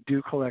we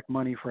do collect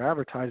money for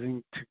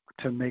advertising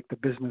to make the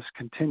business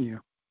continue.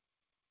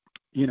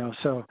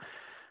 So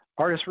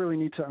artists really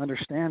need to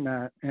understand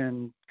that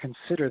and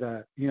consider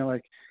that.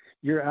 Like,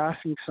 you're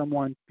asking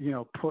someone,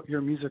 put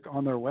your music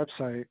on their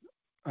website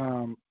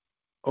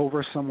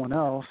over someone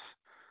else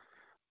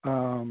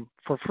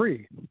for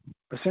free,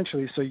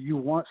 essentially. So you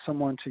want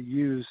someone to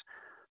use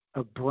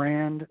a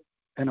brand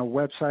and a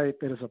website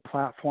that is a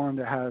platform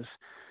that has,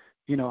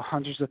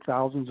 hundreds of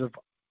thousands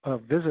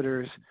of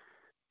visitors,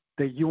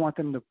 that you want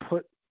them to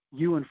put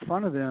you in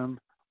front of them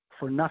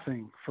for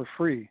nothing, for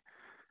free.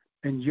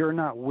 And you're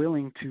not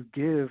willing to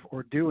give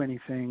or do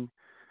anything,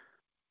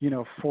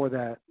 for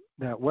that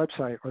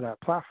website or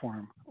that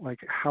platform. Like,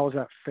 how is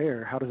that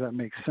fair? How does that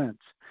make sense?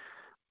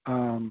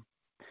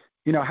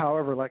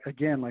 However, like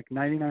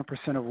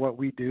 99% of what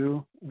we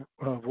do,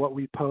 of what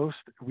we post,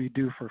 we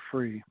do for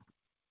free.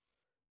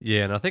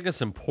 Yeah, and I think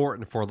it's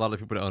important for a lot of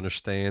people to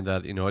understand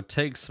that, it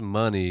takes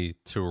money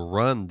to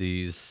run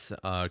these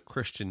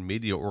Christian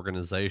media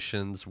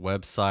organizations,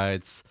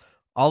 websites.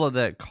 All of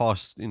that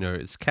costs,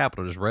 it's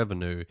capital, it's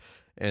revenue.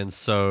 And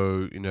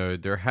so,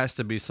 there has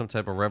to be some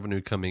type of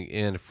revenue coming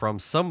in from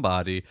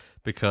somebody,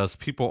 because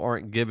people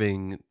aren't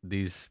giving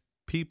these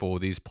people,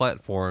 these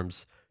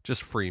platforms,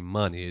 just free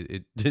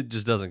money. It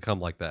just doesn't come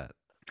like that.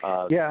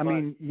 Yeah, I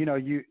mean,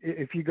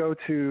 if you go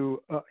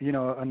to,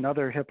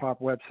 another hip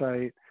hop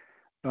website,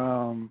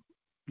 and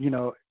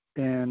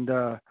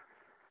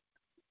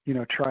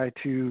try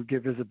to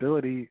get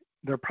visibility,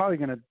 they're probably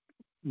going to,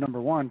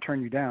 number one,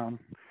 turn you down,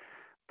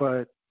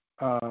 but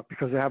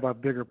because they have a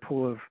bigger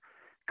pool of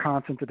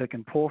content that they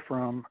can pull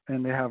from,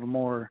 and they have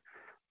more,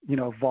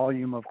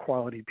 volume of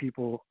quality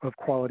people, of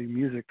quality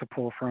music to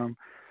pull from,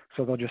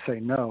 so they'll just say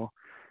no.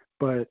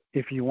 But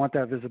if you want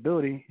that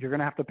visibility, you're going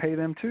to have to pay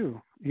them too,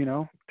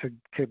 to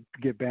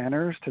get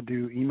banners, to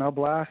do email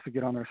blasts, to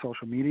get on their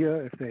social media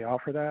if they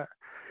offer that.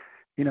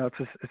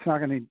 It's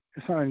not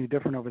any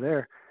different over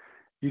there.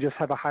 You just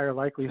have a higher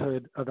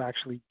likelihood of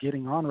actually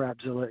getting on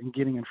Rapzilla and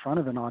getting in front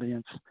of an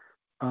audience,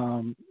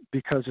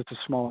 because it's a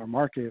smaller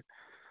market.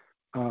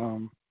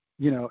 And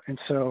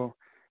so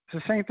it's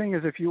the same thing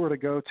as if you were to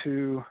go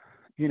to,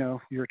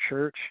 your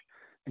church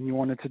and you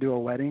wanted to do a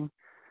wedding.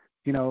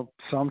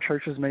 Some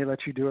churches may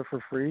let you do it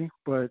for free,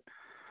 but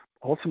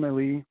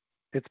ultimately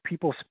it's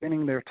people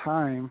spending their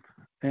time,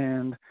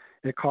 and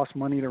it costs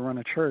money to run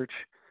a church.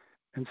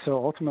 And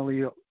so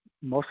ultimately,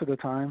 most of the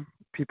time,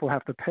 people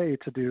have to pay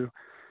to do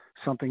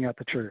something at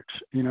the church,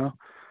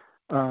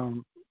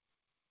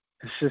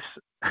 It's just,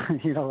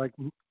 like,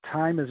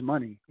 time is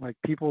money. Like,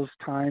 people's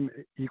time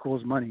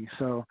equals money.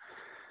 So,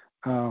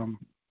 I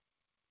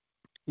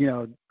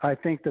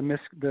think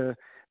the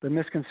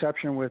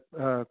misconception with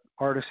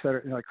artists that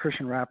are like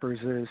Christian rappers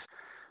is,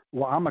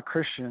 well, I'm a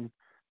Christian,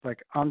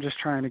 like, I'm just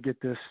trying to get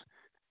this,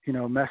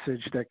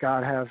 message that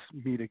God has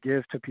me to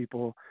give to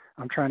people.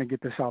 I'm trying to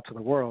get this out to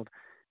the world.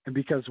 And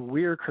because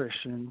we're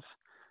Christians,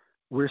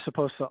 we're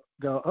supposed to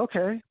go,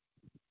 okay,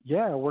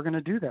 yeah, we're going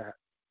to do that,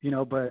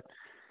 but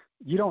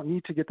you don't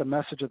need to get the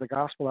message of the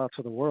gospel out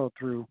to the world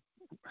through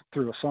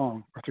a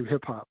song or through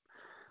hip hop.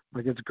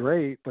 Like, it's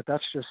great, but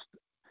that's just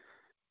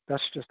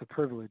a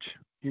privilege.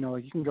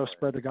 Like, you can go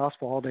spread the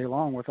gospel all day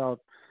long without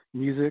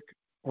music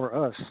or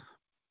us.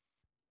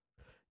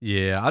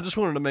 Yeah, I just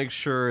wanted to make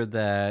sure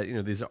that,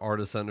 these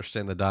artists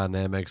understand the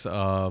dynamics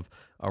of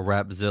a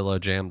Rapzilla,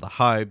 Jam the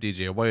Hype,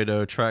 DJ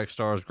Wado,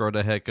 Trackstars, Grow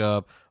the Heck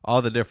Up,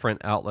 all the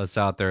different outlets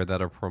out there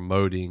that are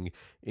promoting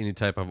any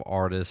type of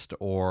artist,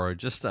 or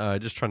just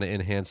trying to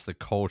enhance the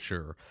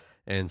culture.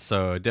 And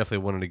so I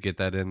definitely wanted to get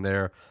that in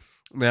there.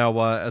 Now,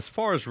 as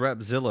far as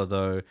Rapzilla,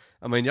 though,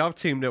 I mean, y'all have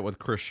teamed up with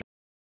Christian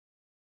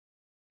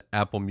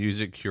Apple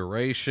Music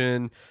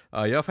curation.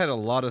 Y'all have had a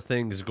lot of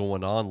things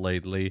going on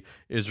lately.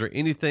 Is there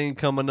anything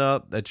coming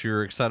up that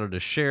you're excited to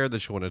share,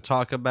 that you want to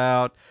talk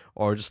about,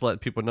 or just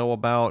let people know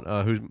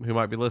about, who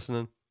might be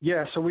listening?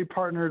 Yeah, so we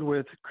partnered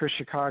with Chris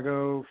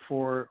Chicago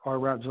for our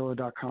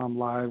Rapzilla.com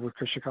Live with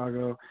Chris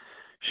Chicago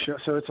show.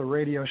 So it's a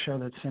radio show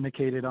that's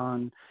syndicated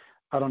on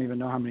I don't even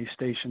know how many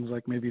stations,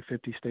 like maybe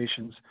 50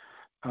 stations.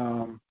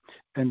 And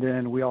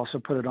then we also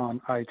put it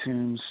on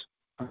iTunes,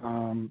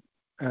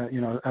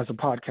 as a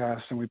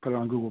podcast, and we put it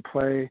on Google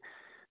Play,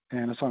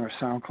 and it's on our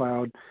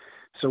SoundCloud.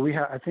 So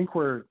I think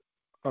we're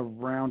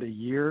around a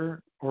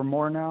year or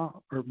more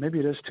now, or maybe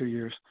it is 2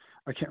 years.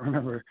 I can't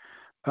remember.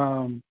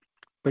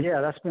 But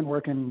yeah, that's been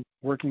working,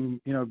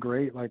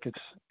 great. Like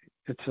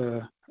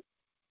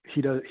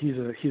he's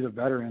a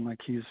veteran.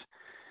 Like he's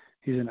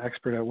an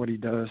expert at what he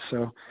does.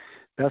 So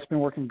that's been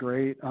working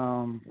great.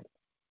 And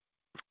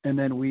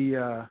then we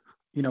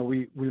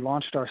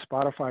launched our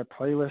Spotify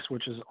playlist,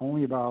 which is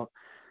only about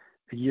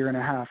a year and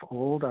a half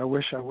old. I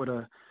wish I would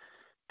have.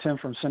 Tim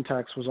from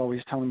Syntax was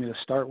always telling me to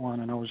start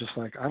one, and I was just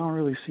like, I don't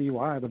really see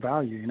why, the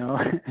value,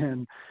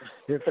 and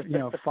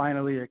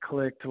finally it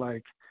clicked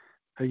like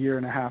a year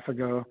and a half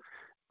ago.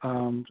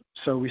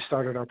 So we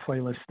started our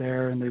playlist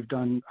there, and they've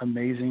done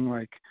amazing.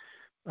 Like,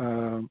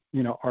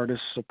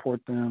 artists support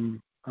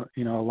them,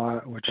 a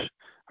lot, which,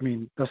 I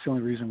mean, that's the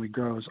only reason we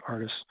grow is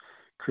artists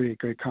create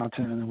great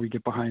content, and then we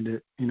get behind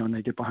it, and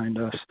they get behind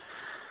us.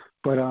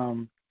 But,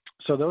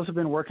 so those have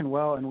been working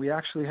well, and we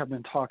actually have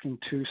been talking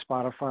to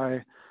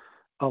Spotify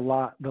a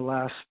lot the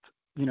last,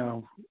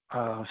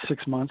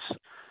 6 months.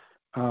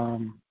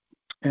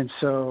 And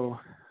so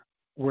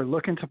we're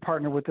looking to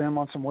partner with them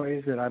on some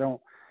ways that I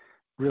don't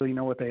really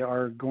know what they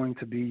are going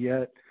to be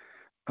yet.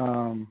 But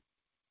I'm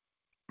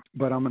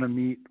going to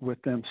meet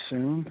with them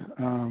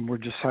soon. We're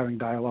just having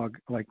dialogue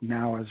like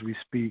now as we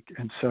speak.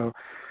 And so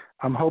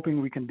I'm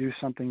hoping we can do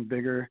something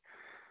bigger,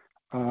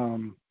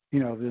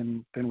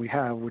 than we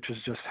have, which is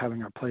just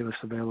having our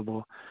playlist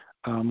available.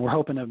 We're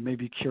hoping to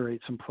maybe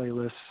curate some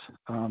playlists,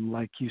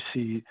 like you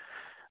see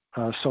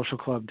Social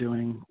Club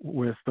doing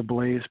with the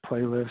Blaze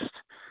playlist.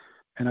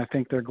 And I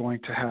think they're going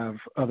to have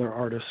other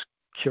artists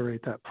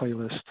curate that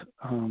playlist,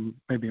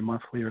 maybe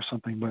monthly or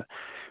something. But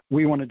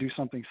we want to do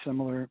something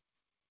similar,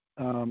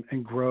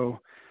 and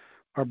grow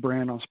our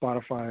brand on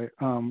Spotify.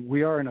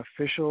 We are an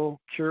official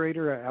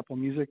curator at Apple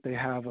Music. They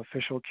have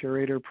official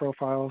curator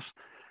profiles.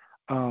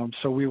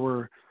 So we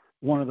were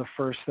one of the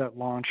first that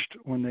launched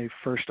when they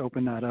first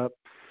opened that up.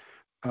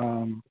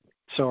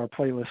 So our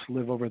playlists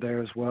live over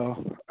there as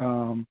well.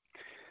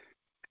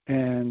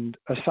 And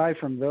aside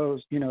from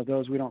those, we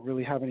don't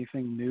really have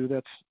anything new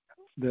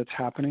that's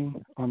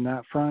happening on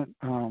that front.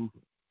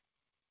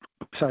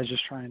 Besides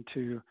just trying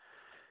to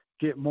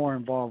get more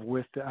involved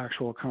with the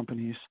actual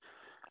companies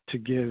to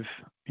give,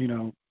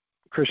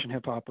 Christian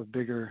hip hop a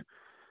bigger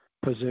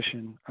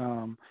position,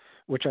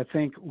 which I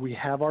think we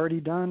have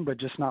already done, but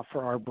just not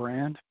for our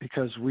brand,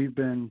 because we've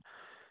been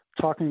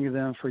talking to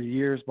them for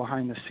years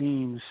behind the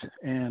scenes,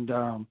 and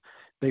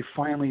they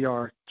finally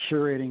are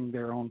curating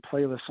their own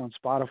playlists on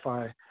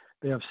Spotify.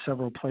 They have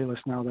several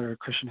playlists now that are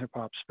Christian hip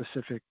hop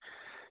specific.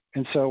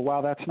 And so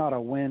while that's not a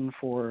win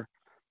for,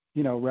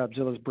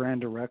 Rapzilla's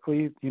brand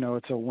directly,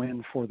 it's a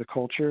win for the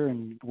culture,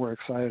 and we're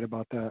excited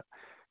about that.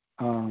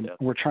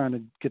 We're trying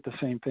to get the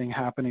same thing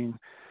happening,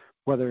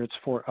 whether it's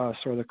for us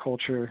or the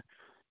culture,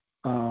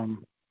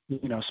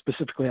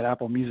 specifically at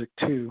Apple Music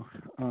too.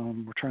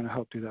 We're trying to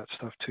help do that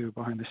stuff too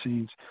behind the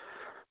scenes.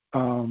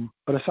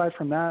 But aside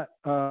from that,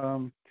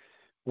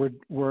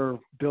 we're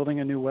building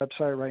a new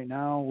website right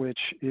now, which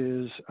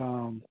is,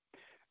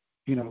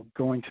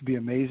 going to be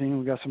amazing.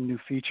 We've got some new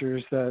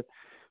features that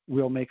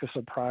will make a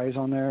surprise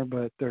on there,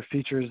 but they're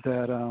features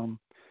that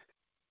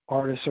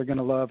artists are going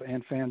to love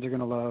and fans are going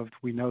to love.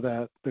 We know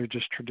that they're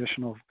just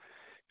traditional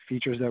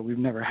features that we've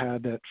never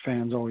had that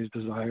fans always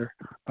desire.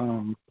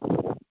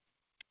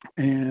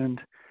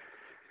 And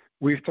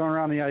we've thrown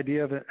around the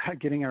idea of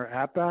getting our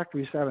app back.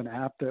 We used to have an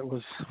app that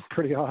was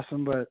pretty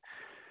awesome, but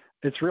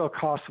it's real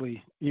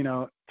costly,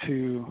 to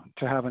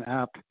have an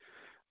app.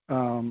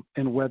 And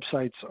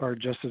websites are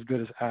just as good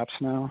as apps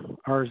now.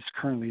 Ours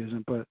currently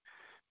isn't, but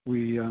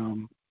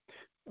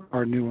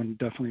our new one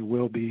definitely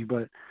will be.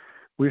 But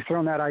we've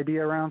thrown that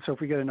idea around, so if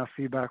we get enough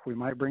feedback, we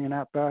might bring an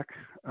app back.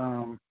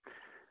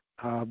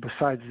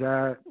 Besides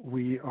that,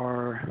 we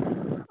are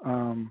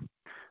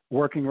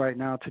working right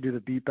now to do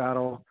the beat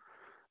battle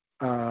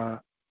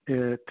at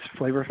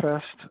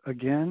Flavorfest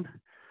again,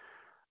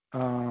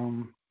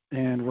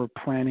 and we're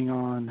planning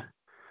on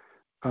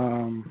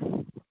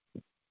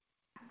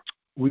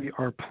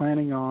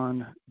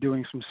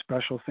doing some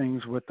special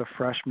things with the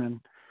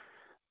freshman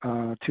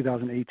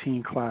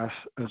 2018 class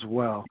as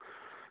well,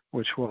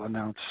 which we'll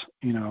announce,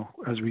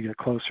 as we get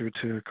closer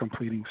to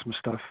completing some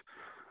stuff.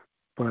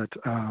 But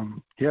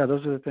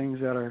those are the things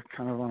that are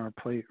kind of on our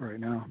plate right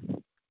now.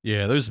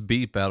 Yeah, those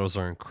beat battles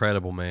are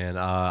incredible, man.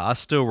 I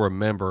still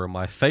remember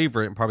my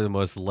favorite and probably the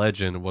most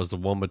legend was the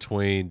one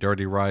between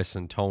Dirty Rice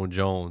and Tone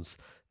Jones.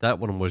 That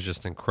one was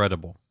just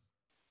incredible.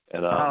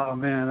 And, oh,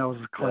 man, that was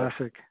a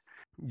classic.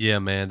 Yeah,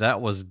 man,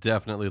 that was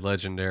definitely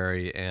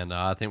legendary, and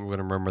I think we're going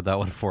to remember that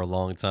one for a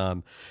long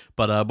time.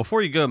 But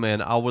before you go,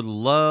 man, I would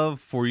love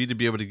for you to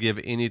be able to give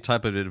any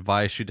type of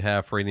advice you'd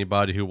have for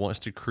anybody who wants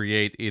to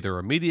create either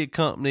a media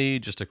company,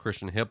 just a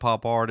Christian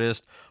hip-hop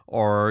artist,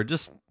 or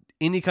just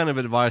any kind of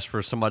advice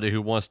for somebody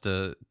who wants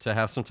to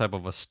have some type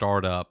of a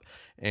startup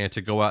and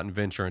to go out and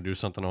venture and do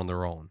something on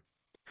their own?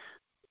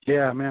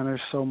 Yeah, man,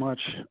 there's so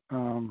much,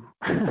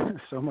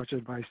 so much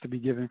advice to be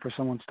given for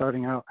someone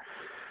starting out.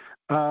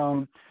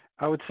 Um,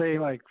 I would say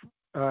like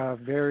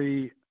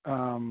very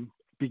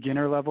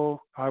beginner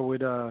level. I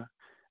would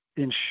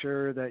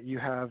ensure that you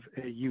have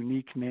a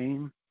unique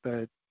name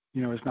that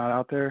is not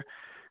out there.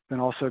 Then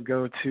also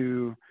go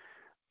to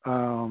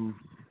man,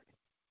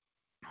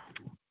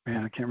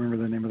 I can't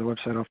remember the name of the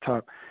website off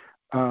top.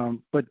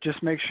 But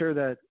just make sure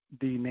that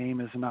the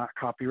name is not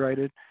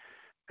copyrighted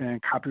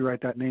and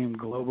copyright that name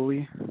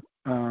globally.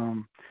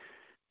 And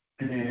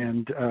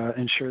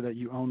ensure that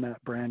you own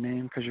that brand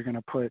name because you're going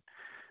to put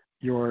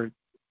your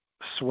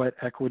sweat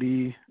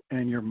equity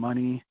and your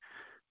money.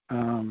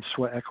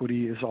 Sweat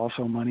equity is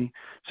also money.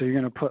 So you're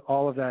going to put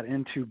all of that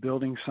into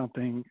building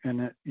something, and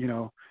that,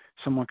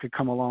 someone could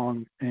come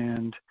along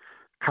and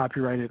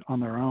copyright it on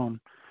their own.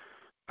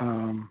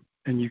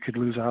 And you could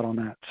lose out on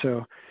that.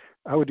 So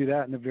I would do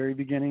that in the very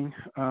beginning.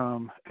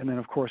 And then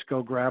of course,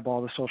 go grab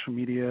all the social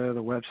media,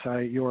 the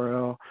website,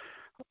 URL,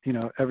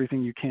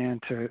 everything you can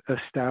to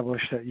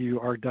establish that you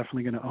are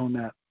definitely going to own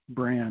that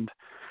brand.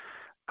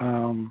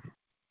 And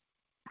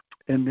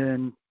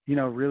then,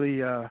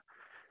 really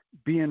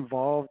be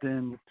involved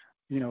in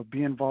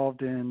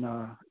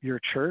your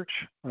church,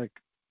 like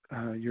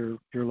your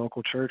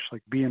local church,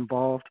 like be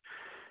involved,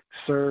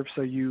 serve.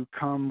 So you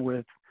come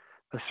with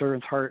a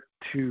servant's heart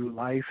to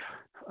life,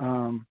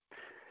 and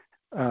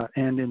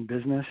in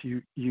business,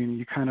 you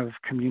kind of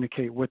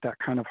communicate with that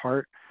kind of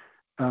heart,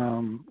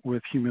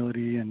 with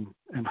humility and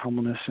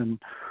humbleness, and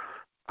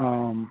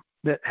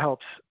that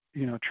helps,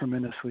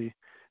 tremendously.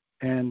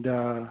 And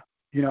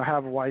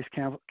have wise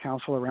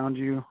counsel around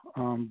you,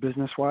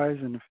 business wise.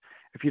 And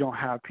if you don't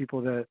have people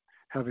that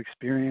have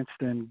experience,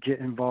 then get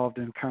involved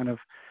in kind of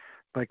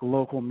like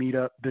local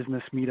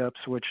business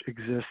meetups, which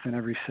exist in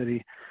every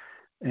city,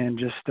 and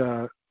just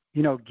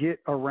get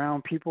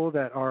around people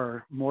that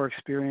are more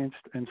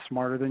experienced and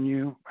smarter than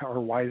you or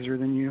wiser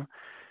than you,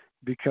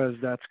 because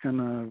that's going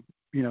to,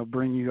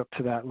 bring you up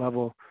to that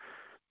level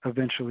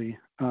eventually.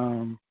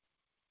 And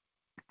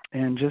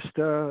just,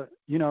 I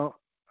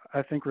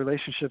think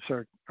relationships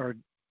are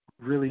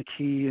really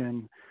key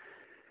in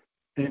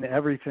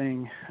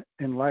everything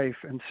in life.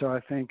 And so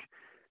I think,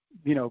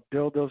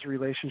 build those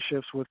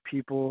relationships with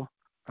people,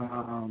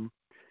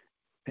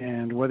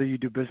 and whether you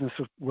do business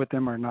with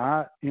them or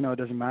not, it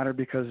doesn't matter,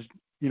 because,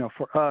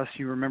 for us,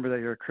 you remember that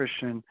you're a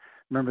Christian,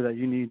 remember that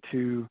you need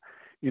to,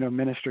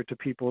 minister to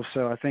people.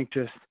 So I think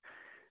just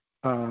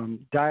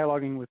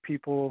dialoguing with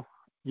people,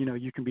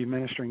 you can be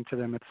ministering to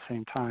them at the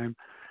same time.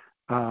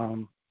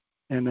 And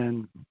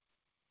then,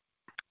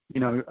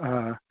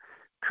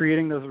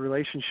 creating those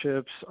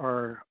relationships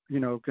are,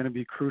 going to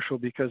be crucial,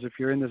 because if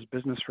you're in this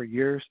business for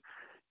years,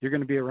 you're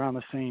going to be around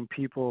the same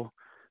people,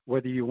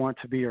 whether you want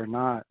to be or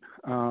not,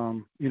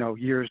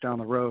 years down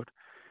the road.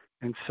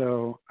 And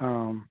so,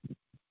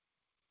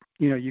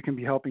 you can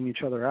be helping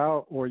each other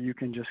out, or you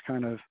can just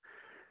kind of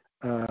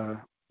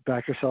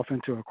back yourself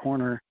into a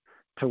corner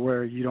to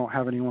where you don't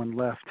have anyone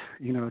left,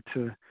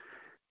 to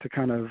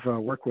kind of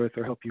work with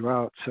or help you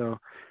out. So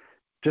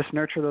just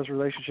nurture those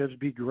relationships.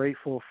 Be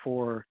grateful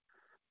for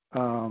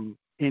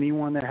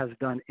anyone that has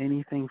done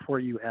anything for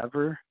you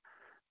ever,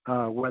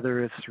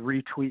 whether it's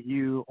retweet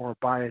you or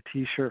buy a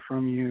T-shirt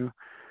from you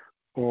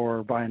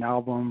or buy an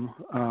album,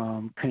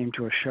 came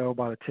to a show,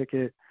 bought a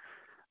ticket,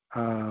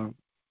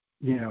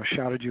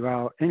 shouted you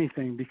out,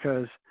 anything,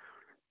 because,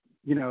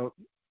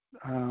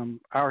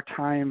 our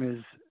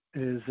time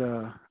is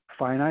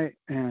finite,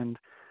 and,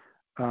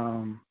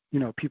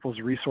 people's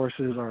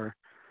resources are,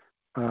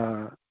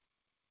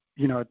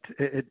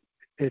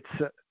 it's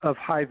of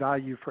high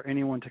value for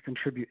anyone to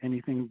contribute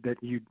anything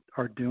that you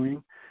are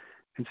doing.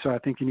 And so I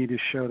think you need to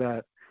show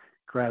that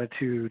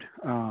gratitude,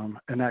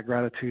 and that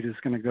gratitude is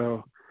going to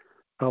go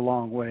a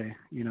long way,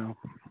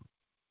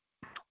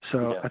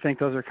 So yeah. I think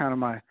those are kind of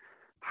my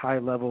high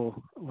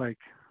level,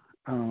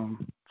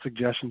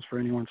 suggestions for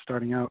anyone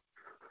starting out.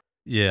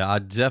 Yeah, I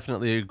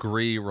definitely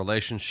agree.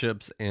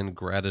 Relationships and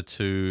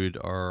gratitude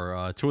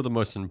are two of the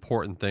most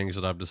important things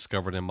that I've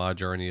discovered in my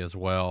journey as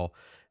well.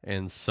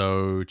 And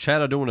so,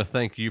 Chad, I do want to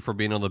thank you for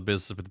being on the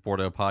Business with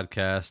Bordeaux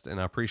podcast, and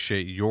I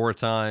appreciate your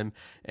time.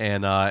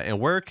 And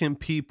where can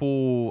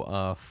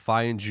people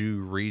find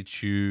you,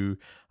 reach you,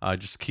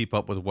 just keep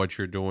up with what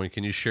you're doing?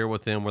 Can you share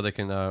with them where they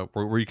can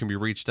where you can be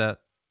reached at?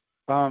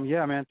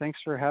 Yeah, man. Thanks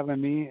for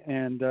having me.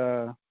 And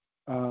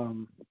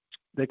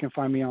they can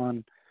find me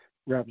on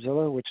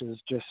Rapzilla, which is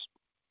just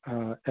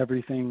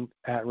everything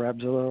at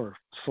Rapzilla or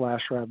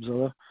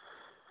 /Rapzilla,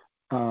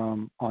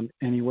 on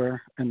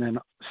anywhere. And then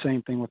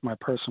same thing with my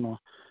personal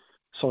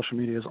social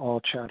media is all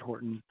Chad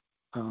Horton.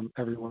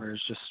 Everywhere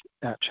is just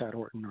at Chad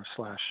Horton or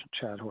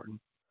 /Chad Horton.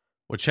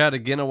 Well, Chad,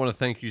 again, I want to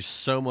thank you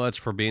so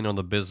much for being on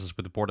the Business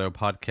with Bordeaux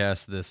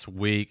podcast this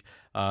week.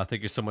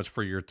 Thank you so much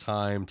for your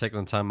time, taking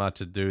the time out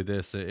to do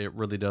this. It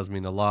really does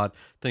mean a lot.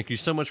 Thank you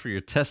so much for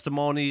your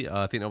testimony.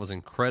 I think that was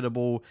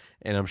incredible,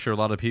 and I'm sure a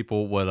lot of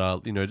people would,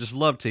 just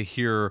love to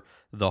hear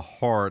the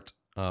heart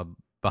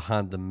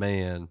behind the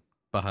man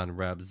behind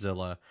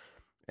Rapzilla,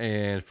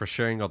 and for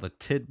sharing all the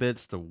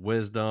tidbits, the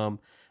wisdom.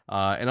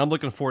 And I'm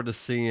looking forward to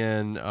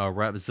seeing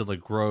Rapzilla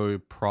grow,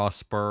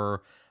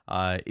 prosper.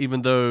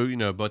 Even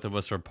though both of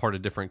us are part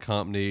of different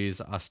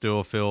companies, I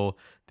still feel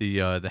the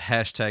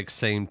hashtag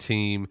same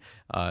team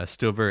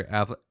still very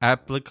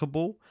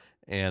applicable.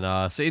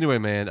 And so anyway,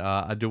 man,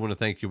 I do want to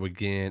thank you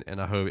again,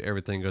 and I hope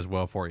everything goes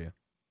well for you.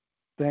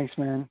 Thanks,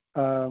 man.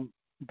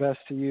 Best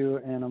to you,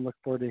 and I'm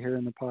looking forward to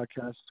hearing the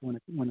podcast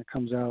when it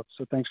comes out.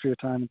 So thanks for your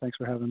time, and thanks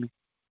for having me.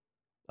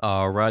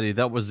 Alrighty,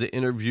 that was the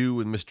interview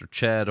with Mr.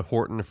 Chad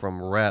Horton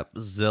from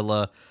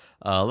Rapzilla.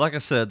 Like I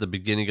said at the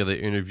beginning of the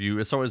interview,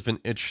 it's always been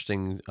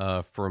interesting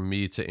for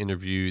me to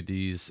interview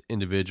these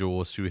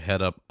individuals who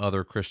head up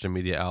other Christian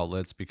media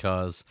outlets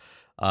because,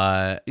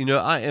 I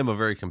am a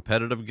very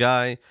competitive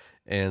guy.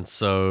 And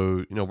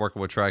so,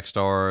 working with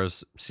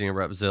Trackstars, seeing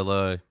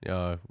Rapzilla,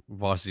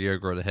 watch the year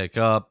grow the heck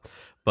up.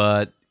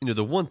 But,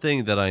 the one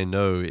thing that I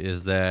know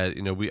is that,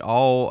 we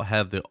all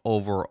have the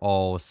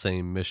overall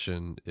same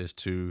mission is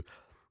to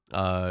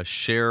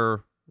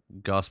share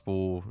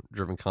gospel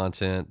driven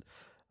content,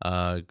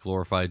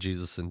 glorify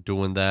Jesus in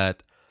doing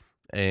that.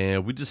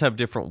 And we just have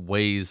different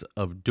ways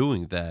of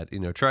doing that.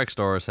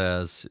 Trackstars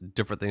has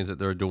different things that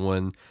they're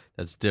doing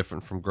that's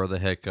different from Grow the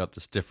Heck Up,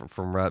 that's different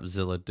from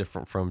Rapzilla,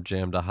 different from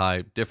Jam to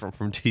Hype, different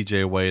from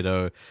DJ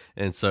Wado.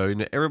 And so,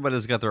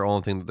 everybody's got their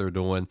own thing that they're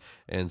doing.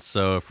 And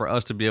so for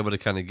us to be able to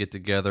kind of get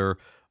together,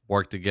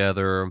 work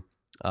together,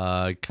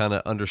 kind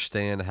of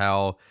understand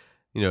how,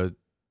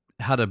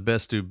 how to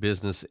best do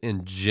business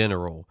in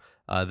general.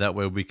 That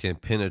way we can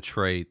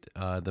penetrate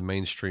the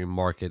mainstream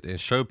market and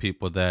show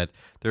people that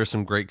there's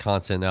some great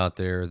content out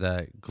there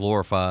that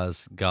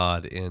glorifies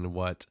God in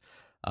what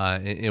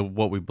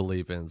we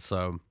believe in.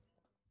 So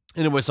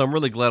anyway, so I'm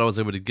really glad I was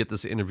able to get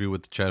this interview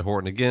with Chad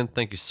Horton again.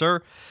 Thank you,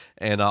 sir.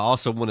 And I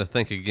also want to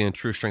thank again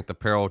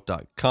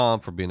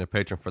TrueStrengthApparel.com for being a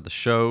patron for the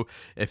show.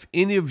 If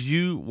any of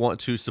you want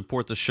to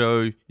support the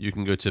show, you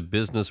can go to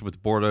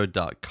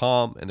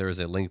businesswithbordeaux.com, and there is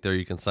a link there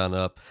you can sign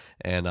up.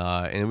 And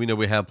we know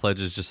we have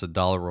pledges just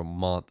 $1 a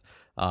month.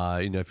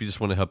 If you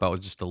just want to help out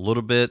with just a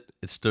little bit,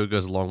 it still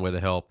goes a long way to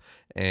help.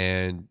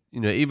 And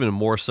even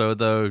more so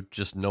though,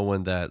 just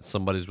knowing that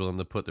somebody's willing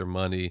to put their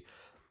money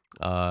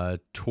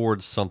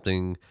towards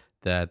something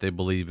that they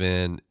believe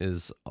in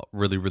is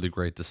really, really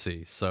great to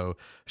see. So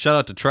shout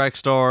out to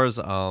Trackstars.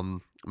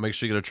 Make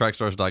sure you go to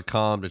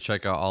trackstars.com to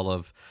check out all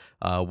of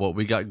what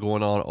we got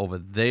going on over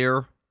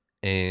there.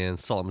 And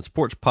Solomon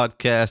Sports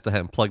Podcast, I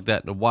haven't plugged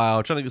that in a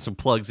while. Trying to get some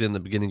plugs in the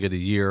beginning of the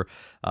year.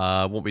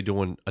 I won't be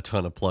doing a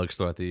ton of plugs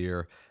throughout the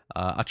year.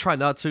 I try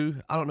not to.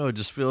 I don't know. It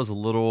just feels a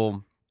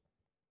little,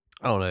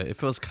 I don't know. It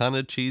feels kind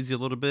of cheesy a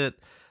little bit.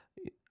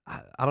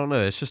 I don't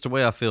know. It's just the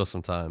way I feel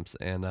sometimes.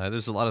 And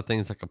there's a lot of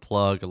things I can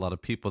plug, a lot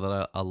of people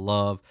that I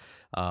love.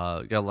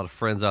 Got a lot of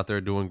friends out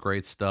there doing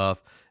great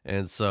stuff.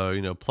 And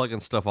so, plugging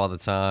stuff all the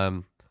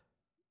time,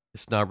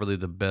 it's not really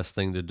the best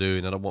thing to do.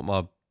 And I don't want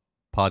my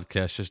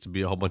podcast just to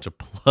be a whole bunch of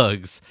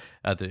plugs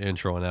at the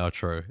intro and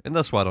outro. And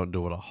that's why I don't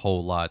do it a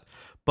whole lot.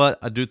 But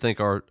I do thank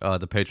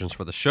the patrons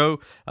for the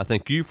show. I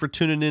thank you for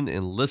tuning in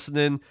and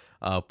listening.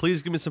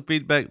 Please give me some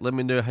feedback. Let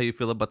me know how you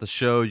feel about the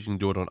show. You can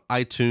do it on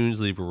iTunes,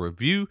 leave a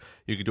review.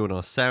 You can do it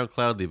on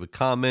SoundCloud, leave a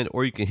comment.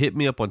 Or you can hit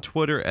me up on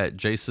Twitter at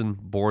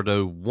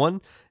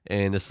JasonBordeaux1.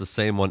 And it's the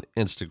same on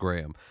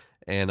Instagram.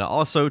 And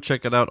also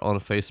check it out on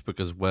Facebook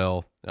as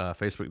well.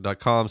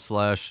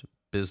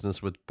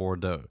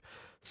 Facebook.com/businesswithbordeaux.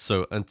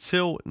 So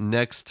until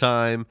next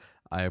time,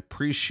 I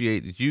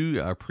appreciate you.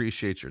 I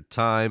appreciate your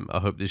time. I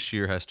hope this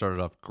year has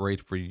started off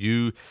great for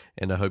you,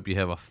 and I hope you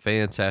have a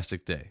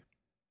fantastic day.